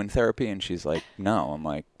 are you in therapy? And she's like, no. I'm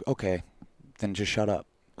like, okay, then just shut up.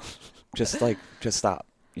 just stop.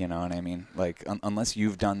 You know what I mean? Like, unless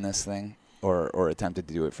you've done this thing or attempted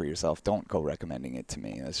to do it for yourself, don't go recommending it to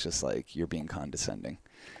me. It's just like, you're being condescending.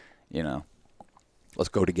 Let's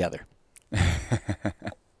go together.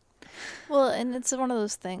 Well, and it's one of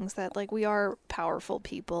those things that, like, we are powerful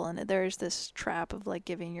people, and there's this trap of, like,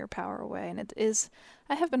 giving your power away. And it is,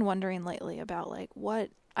 I have been wondering lately about, like, what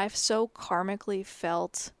I've so karmically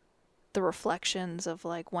felt the reflections of,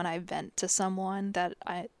 like, when I vent to someone that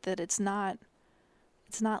it's not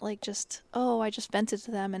like just, oh, I just vented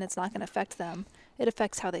to them and it's not going to affect them. It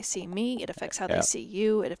affects how they see me. It affects how they see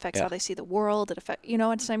you. It affects how they see the world. You know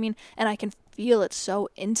what I mean? And I can feel it so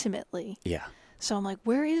intimately. Yeah. So I'm like,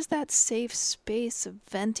 where is that safe space of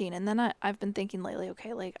venting? And then I've been thinking lately,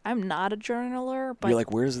 okay, like, I'm not a journaler, but... You're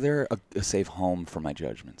like, where's there a safe home for my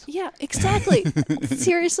judgments? Yeah, exactly.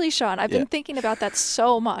 Seriously, Sean, I've been thinking about that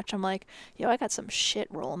so much. I'm like, I got some shit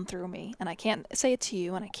rolling through me, and I can't say it to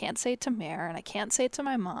you, and I can't say it to Mare, and I can't say it to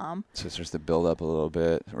my mom. So it starts to build up a little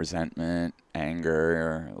bit, resentment,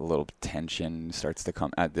 anger, a little tension starts to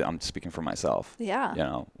come. I'm speaking for myself.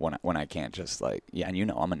 Yeah. When I can't just like,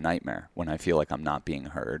 and I'm a nightmare when I feel like I'm not being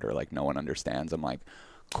heard or like no one understands. I'm like,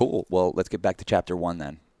 cool. Well, let's get back to chapter 1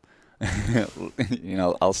 then.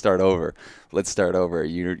 I'll start over. Let's start over.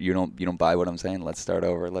 You don't buy what I'm saying. Let's start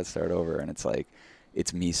over. And it's like,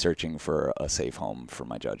 it's me searching for a safe home for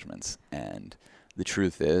my judgments. And the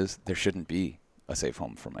truth is, there shouldn't be a safe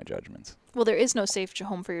home for my judgments. Well, there is no safe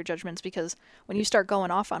home for your judgments, because when you start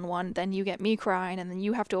going off on one, then you get me crying, and then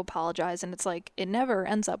you have to apologize, and it's like, it never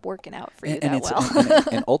ends up working out for you that well.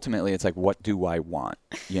 And ultimately, it's like, what do I want?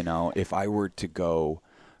 If I were to go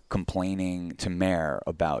complaining to Mare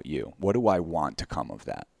about you, what do I want to come of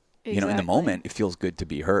that? Exactly. In the moment, it feels good to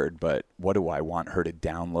be heard, but what do I want her to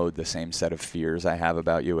download the same set of fears I have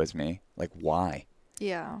about you as me? Like, why?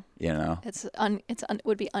 Yeah. It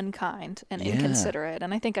would be unkind and inconsiderate.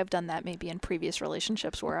 And I think I've done that maybe in previous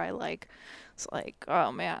relationships where it's like,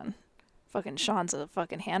 oh man, fucking Sean's a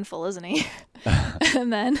fucking handful, isn't he?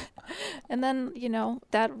 and then,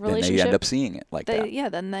 that relationship. Then they end up seeing it like that. Yeah.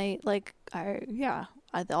 Then they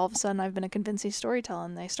all of a sudden I've been a convincing storyteller,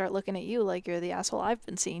 and they start looking at you like you're the asshole I've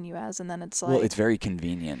been seeing you as, and then it's like, well, it's very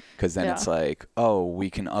convenient because then it's like, oh, we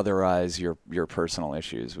can otherize your personal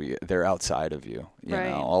issues. They're outside of you. You Right.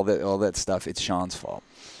 know, all that stuff. It's Sean's fault,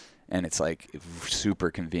 and it's like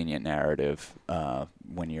super convenient narrative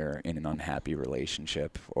when you're in an unhappy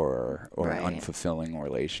relationship or Right. an unfulfilling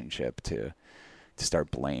relationship to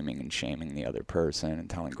start blaming and shaming the other person and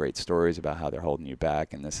telling great stories about how they're holding you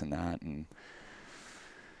back and this and that, and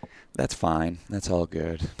that's fine. That's all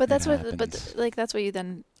good. But that's It what, happens. but like that's what you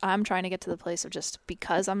then. I'm trying to get to the place of just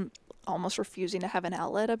because I'm almost refusing to have an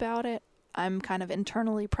outlet about it. I'm kind of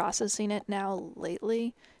internally processing it now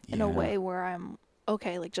lately in a Yeah. way where I'm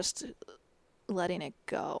okay, like just letting it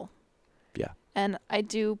go. Yeah. And I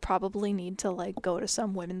do probably need to like go to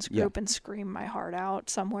some women's Yeah. group and scream my heart out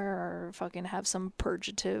somewhere, or fucking have some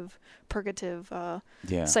purgative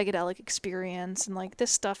Yeah. psychedelic experience. And like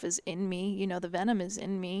this stuff is in me, you know, the venom is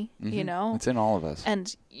in me, you Mhm. know. It's in all of us.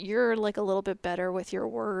 And you're like a little bit better with your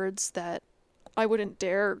words that I wouldn't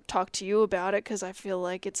dare talk to you about it, because I feel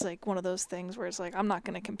like it's like one of those things where it's like, I'm not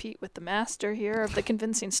going to compete with the master here of the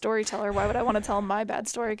convincing storyteller. Why would I want to tell him my bad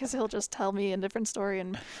story? Because he'll just tell me a different story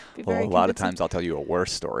and be Well, very a lot of convincing. times I'll tell you a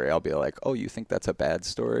worse story. I'll be like, oh, you think that's a bad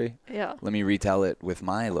story? Yeah. Let me retell it with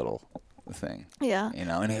my little thing. Yeah. You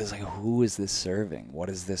know, and it was like, who is this serving? What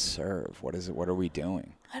does this serve? What is it? What are we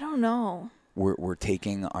doing? I don't know. We're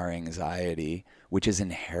taking our anxiety, which is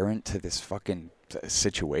inherent to this fucking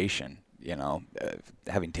situation. You know,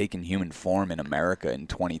 having taken human form in America in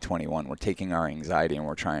 2021, we're taking our anxiety and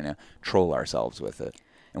we're trying to troll ourselves with it,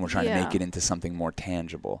 and we're trying to make Yeah. it into something more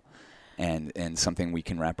tangible, and something we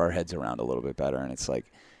can wrap our heads around a little bit better. And it's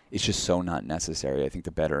like, it's just so not necessary. I think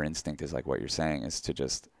the better instinct is like what you're saying, is to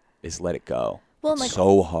just let it go. Well, It's like,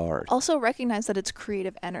 so hard. also recognize that it's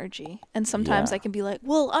creative energy. And sometimes Yeah. I can be like,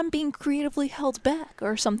 well, I'm being creatively held back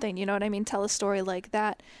or something. You know what I mean? Tell a story like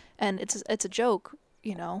that. And it's a joke,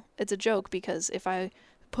 you know? It's a joke, because if I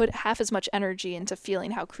put half as much energy into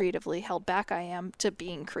feeling how creatively held back I am to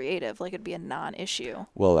being creative, like it'd be a non-issue.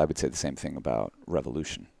 Well, I would say the same thing about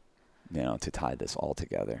revolution. You know, to tie this all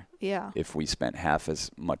together. Yeah. If we spent half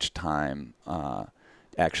as much time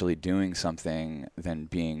actually doing something than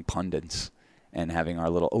being pundits and having our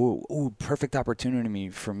little perfect opportunity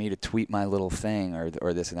for me to tweet my little thing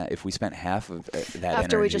or this and that. If we spent half of that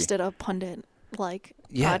After we energy, just did a pundit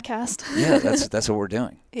Yeah. podcast. yeah, that's what we're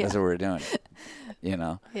doing. Yeah. That's what we're doing. You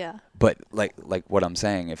know. Yeah. But like what I'm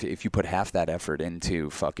saying, if you put half that effort into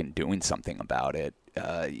fucking doing something about it,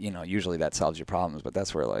 you know, usually that solves your problems. But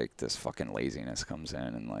that's where like this fucking laziness comes in,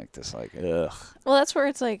 and like this like ugh. Well, that's where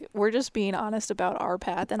it's like we're just being honest about our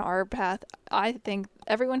path, and our path. I think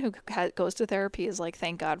everyone who goes to therapy is like,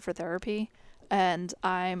 thank God for therapy, and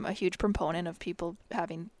I'm a huge proponent of people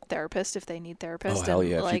having therapists if they need therapists. Oh hell and,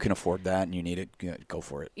 yeah! If you like, can afford that and you need it, go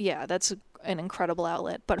for it. yeah, that's an incredible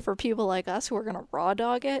outlet. But for people like us who are gonna raw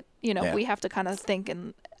dog it, you know, Yeah. we have to kind of think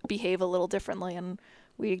and behave a little differently, and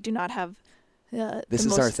we do not have. This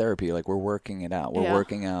is our therapy. Like, we're working it out. We're Yeah.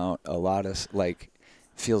 working out a lot of like,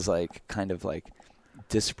 feels like kind of like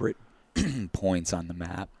disparate points on the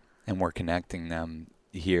map, and we're connecting them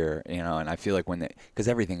here, you know. And I feel like because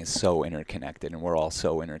everything is so interconnected, and we're all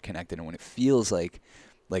so interconnected, and when it feels like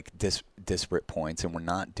disparate points, and we're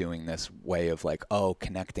not doing this way of like, oh,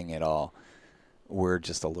 connecting it all, we're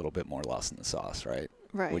just a little bit more lost in the sauce, right?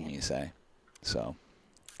 Right. Wouldn't you say? So.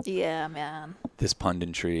 Yeah, man. This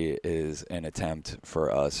punditry is an attempt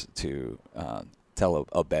for us to tell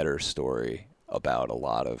a better story about a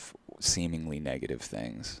lot of seemingly negative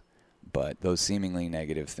things. But those seemingly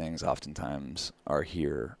negative things oftentimes are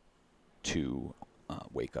here to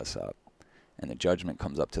wake us up. And the judgment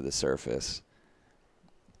comes up to the surface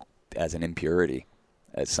as an impurity,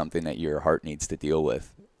 as something that your heart needs to deal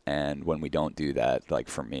with. And when we don't do that, like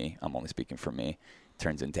for me, I'm only speaking for me,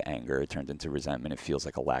 turns into anger, it turns into resentment, it feels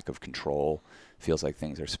like a lack of control, feels like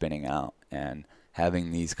things are spinning out. And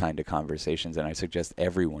having these kind of conversations, and I suggest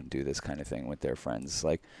everyone do this kind of thing with their friends,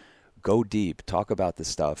 like go deep, talk about the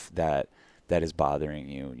stuff that is bothering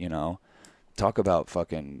you, you know, talk about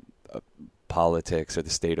fucking politics or the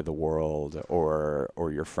state of the world or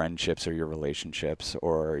your friendships or your relationships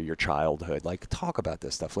or your childhood. Like, talk about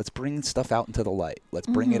this stuff. Let's bring stuff out into the light. Let's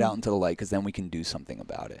bring it out into the light, because then we can do something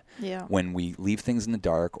about it. Yeah. When we leave things in the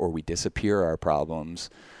dark or we disappear our problems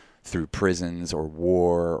through prisons or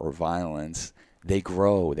war or violence, they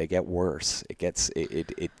grow, they get worse.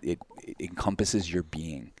 It encompasses your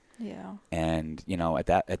being. Yeah. And, you know, at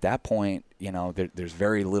that point, you know, there's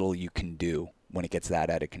very little you can do when it gets that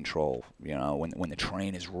out of control. You know, when the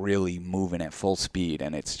train is really moving at full speed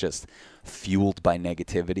and it's just fueled by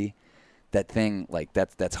negativity, that thing, like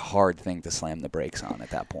that's a hard thing to slam the brakes on at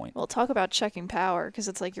that point. Well, talk about checking power, because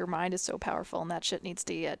it's like your mind is so powerful and that shit needs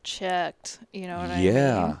to get checked. You know what I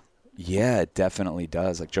mean? Yeah, it definitely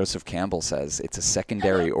does. Like Joseph Campbell says, it's a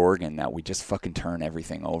secondary organ that we just fucking turn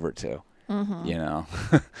everything over to. Mm-hmm. You know?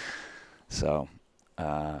 So,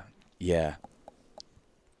 yeah.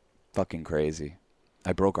 Fucking crazy.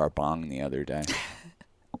 I broke our bong the other day.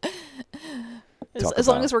 As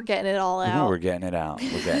long as we're getting it all out. We're getting it out.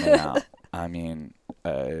 We're getting it out. I mean,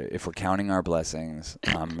 if we're counting our blessings,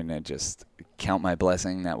 I'm going to just count my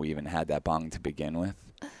blessing that we even had that bong to begin with.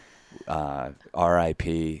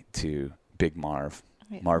 R.I.P. to Big Marv.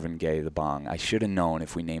 Yeah. Marvin Gaye, the bong. I should have known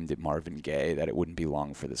if we named it Marvin Gaye that it wouldn't be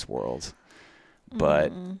long for this world.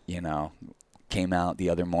 But, you know, came out the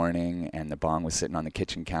other morning and the bong was sitting on the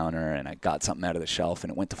kitchen counter and I got something out of the shelf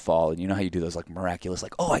and it went to fall. And you know how you do those like miraculous,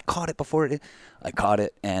 like, oh, I caught it before it. I caught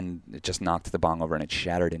it and it just knocked the bong over and it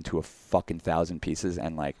shattered into a fucking 1,000 pieces.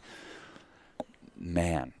 And like,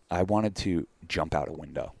 man, I wanted to jump out a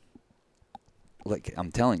window. Like,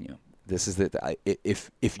 I'm telling you, this is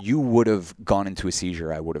if you would have gone into a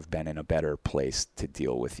seizure, I would have been in a better place to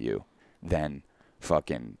deal with you than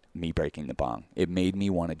fucking me breaking the bong. It made me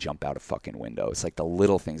want to jump out a fucking window. It's like the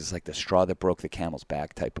little things. It's like the straw that broke the camel's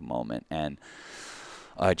back type of moment. And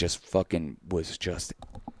I just fucking was just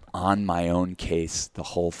on my own case the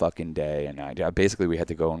whole fucking day. And I basically, we had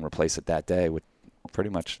to go and replace it that day with pretty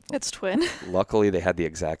much. It's twin. Luckily, they had the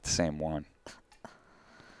exact same one.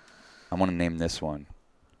 I want to name this one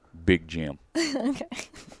Big Jim. Okay.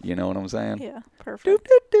 You know what I'm saying? Yeah, perfect.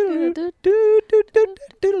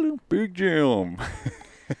 Big Jim.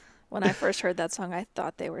 When I first heard that song, I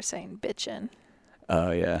thought they were saying bitchin'.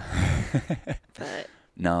 Oh, yeah. But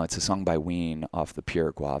no, it's a song by Ween off the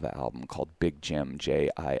Pure Guava album called Big Jim,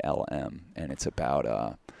 Jilm. And it's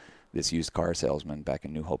about this used car salesman back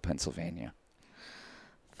in New Hope, Pennsylvania.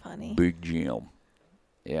 Funny. Big Jim.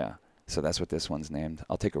 Yeah. So that's what this one's named.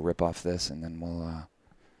 I'll take a rip off this and then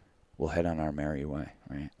we'll head on our merry way,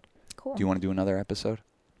 right? Cool. Do you want to do another episode?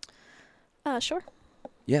 Sure.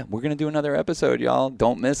 Yeah, we're going to do another episode, y'all.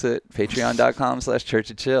 Don't miss it.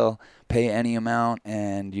 Patreon.com/churchofchill. Pay any amount,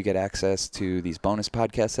 and you get access to these bonus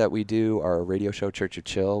podcasts that we do, our radio show, Church of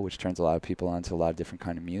Chill, which turns a lot of people on to a lot of different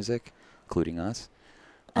kind of music, including us.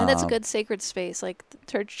 And it's a good sacred space. Like,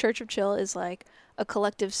 Church of Chill is like a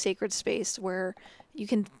collective sacred space where you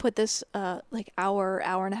can put this like hour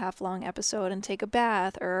and a half long episode and take a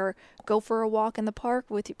bath or go for a walk in the park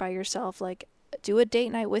by yourself. Like, do a date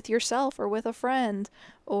night with yourself or with a friend,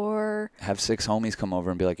 or have 6 homies come over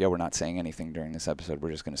and be like, yeah, we're not saying anything during this episode.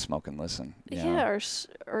 We're just going to smoke and listen. Yeah,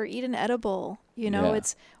 or eat an edible, you know,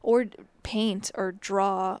 or paint or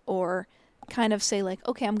draw or kind of say like,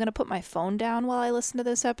 okay, I'm going to put my phone down while I listen to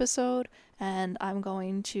this episode and I'm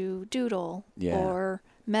going to doodle or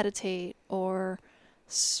meditate or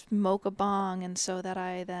smoke a bong, and so that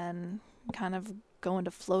I then kind of go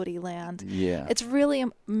into floaty land. Yeah. It's really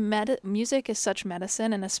music is such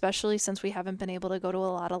medicine, and especially since we haven't been able to go to a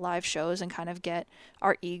lot of live shows and kind of get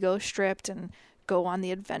our ego stripped and go on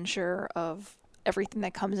the adventure of everything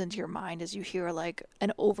that comes into your mind as you hear like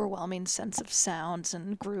an overwhelming sense of sounds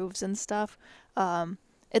and grooves and stuff.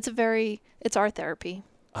 It's our therapy.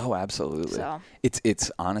 Oh, absolutely. So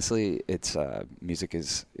it's honestly, music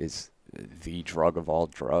is the drug of all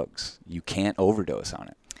drugs. You can't overdose on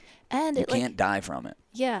it. And you can't die from it.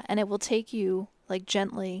 Yeah, and it will take you like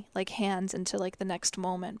gently, like hands into like the next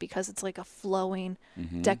moment, because it's like a flowing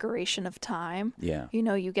decoration of time. Yeah. You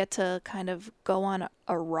know, you get to kind of go on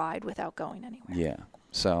a ride without going anywhere. Yeah.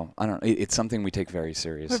 So, I don't know. It's something we take very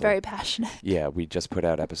seriously. We're very passionate. Yeah, we just put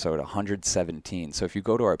out episode 117. So if you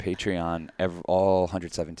go to our Patreon, all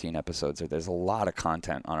 117 episodes, there's a lot of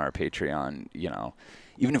content on our Patreon, you know.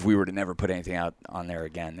 Even if we were to never put anything out on there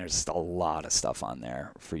again, there's a lot of stuff on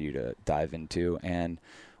there for you to dive into. And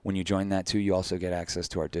when you join that too, you also get access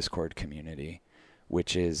to our Discord community,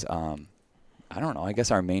 which is, I don't know, I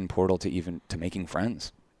guess our main portal to making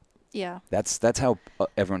friends. Yeah. That's how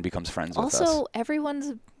everyone becomes friends with us. Also,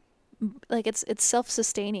 everyone's, like, it's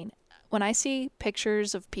self-sustaining. When I see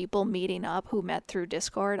pictures of people meeting up who met through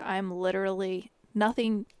Discord, I'm literally...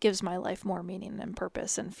 Nothing gives my life more meaning and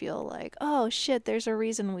purpose and feel like, oh, shit, there's a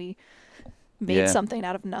reason we made something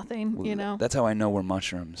out of nothing, you know? That's how I know we're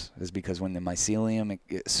mushrooms, is because when the mycelium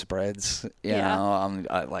it spreads, you know,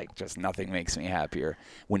 like, just nothing makes me happier.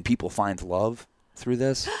 When people find love through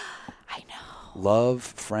this. I know. Love,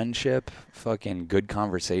 friendship, fucking good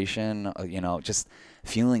conversation, you know, just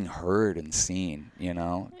feeling heard and seen, you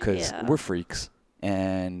know, because we're freaks.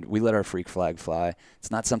 and we let our freak flag fly.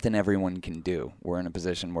 It's not something everyone can do. We're in a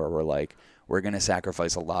position where we're like, we're going to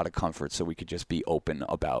sacrifice a lot of comfort so we could just be open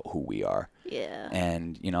about who we are. Yeah.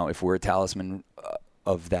 And, you know, if we're a talisman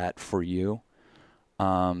of that for you,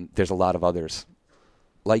 there's a lot of others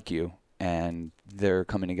like you, and they're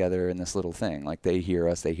coming together in this little thing. Like, they hear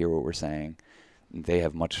us, they hear what we're saying. They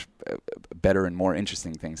have much better and more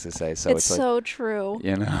interesting things to say. So it's like, so true.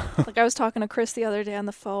 you know. Like, I was talking to Chris the other day on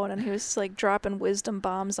the phone, and he was like dropping wisdom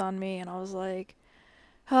bombs on me, and I was like,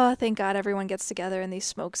 oh, thank God everyone gets together in these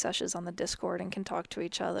smoke sessions on the Discord and can talk to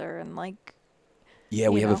each other, and like, Yeah,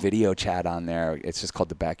 we have know. a video chat on there. It's just called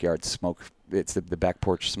the Backyard Smoke. It's the back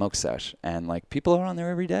porch smoke sesh, and like, people are on there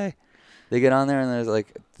every day. They get on there and there's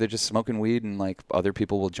like, they're just smoking weed, and like, other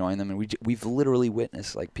people will join them, and we've literally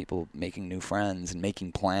witnessed like people making new friends and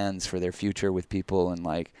making plans for their future with people, and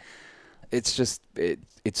like, it's just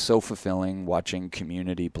it's so fulfilling watching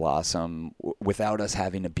community blossom without us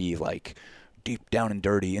having to be like deep down and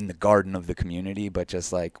dirty in the garden of the community, but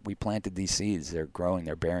just like, we planted these seeds, they're growing,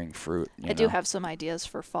 they're bearing fruit. I do have some ideas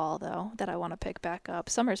for fall though that I want to pick back up.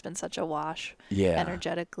 Summer's been such a wash,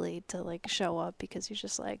 energetically, to like show up, because you're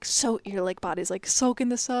just like, so your like body's like, soak in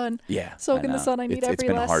the sun. Yeah, soak in the sun. I need every last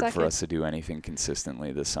second. It's been hard for us to do anything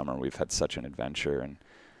consistently this summer. We've had such an adventure, and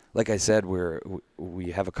like I said,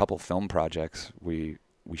 we have a couple film projects. We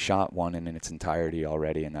shot one in its entirety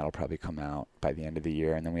already, and that'll probably come out by the end of the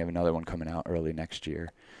year. And then we have another one coming out early next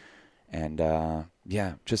year. And,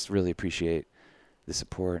 yeah, just really appreciate the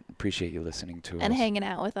support. Appreciate you listening to us. And hanging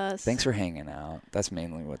out with us. Thanks for hanging out. That's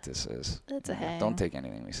mainly what this is. It's a hang. Don't take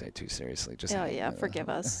anything we say too seriously. Just forgive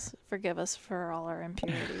us. Forgive us for all our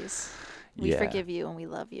impurities. We forgive you and we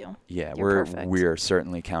love you. Yeah, You're we're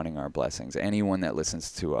certainly counting our blessings. Anyone that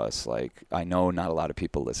listens to us, like, I know not a lot of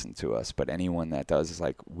people listen to us, but anyone that does is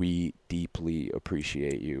like, we deeply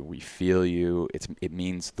appreciate you. We feel you. It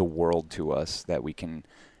means the world to us that we can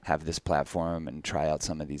have this platform and try out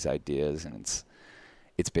some of these ideas, and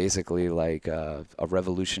it's basically like a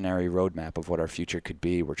revolutionary roadmap of what our future could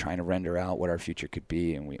be. We're trying to render out what our future could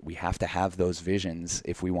be, and we have to have those visions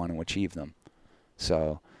if we want to achieve them.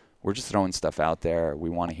 So we're just throwing stuff out there.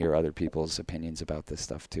 We want to hear other people's opinions about this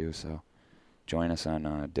stuff too. So join us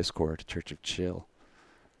on Discord, Church of Chill,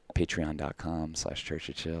 patreon.com/Church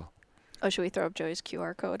of Chill. Oh, should we throw up Joey's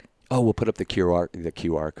QR code? Oh, we'll put up the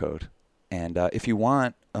QR code. And if you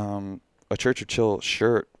want a Church of Chill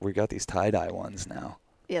shirt, we got these tie-dye ones now.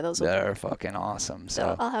 Yeah, those are fucking awesome.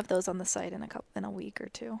 So I'll have those on the site in a week or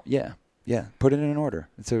two. Yeah. Put it in order.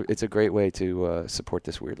 It's a great way to support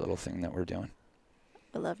this weird little thing that we're doing.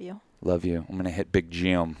 I love you. Love you. I'm gonna hit Big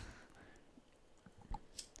Jim.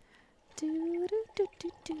 Do, do, do, do,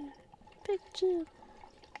 do. Big Jim.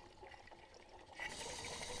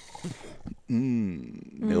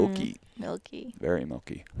 Milky. Milky. Very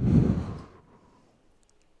milky.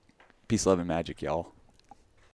 Peace, love, and magic, y'all.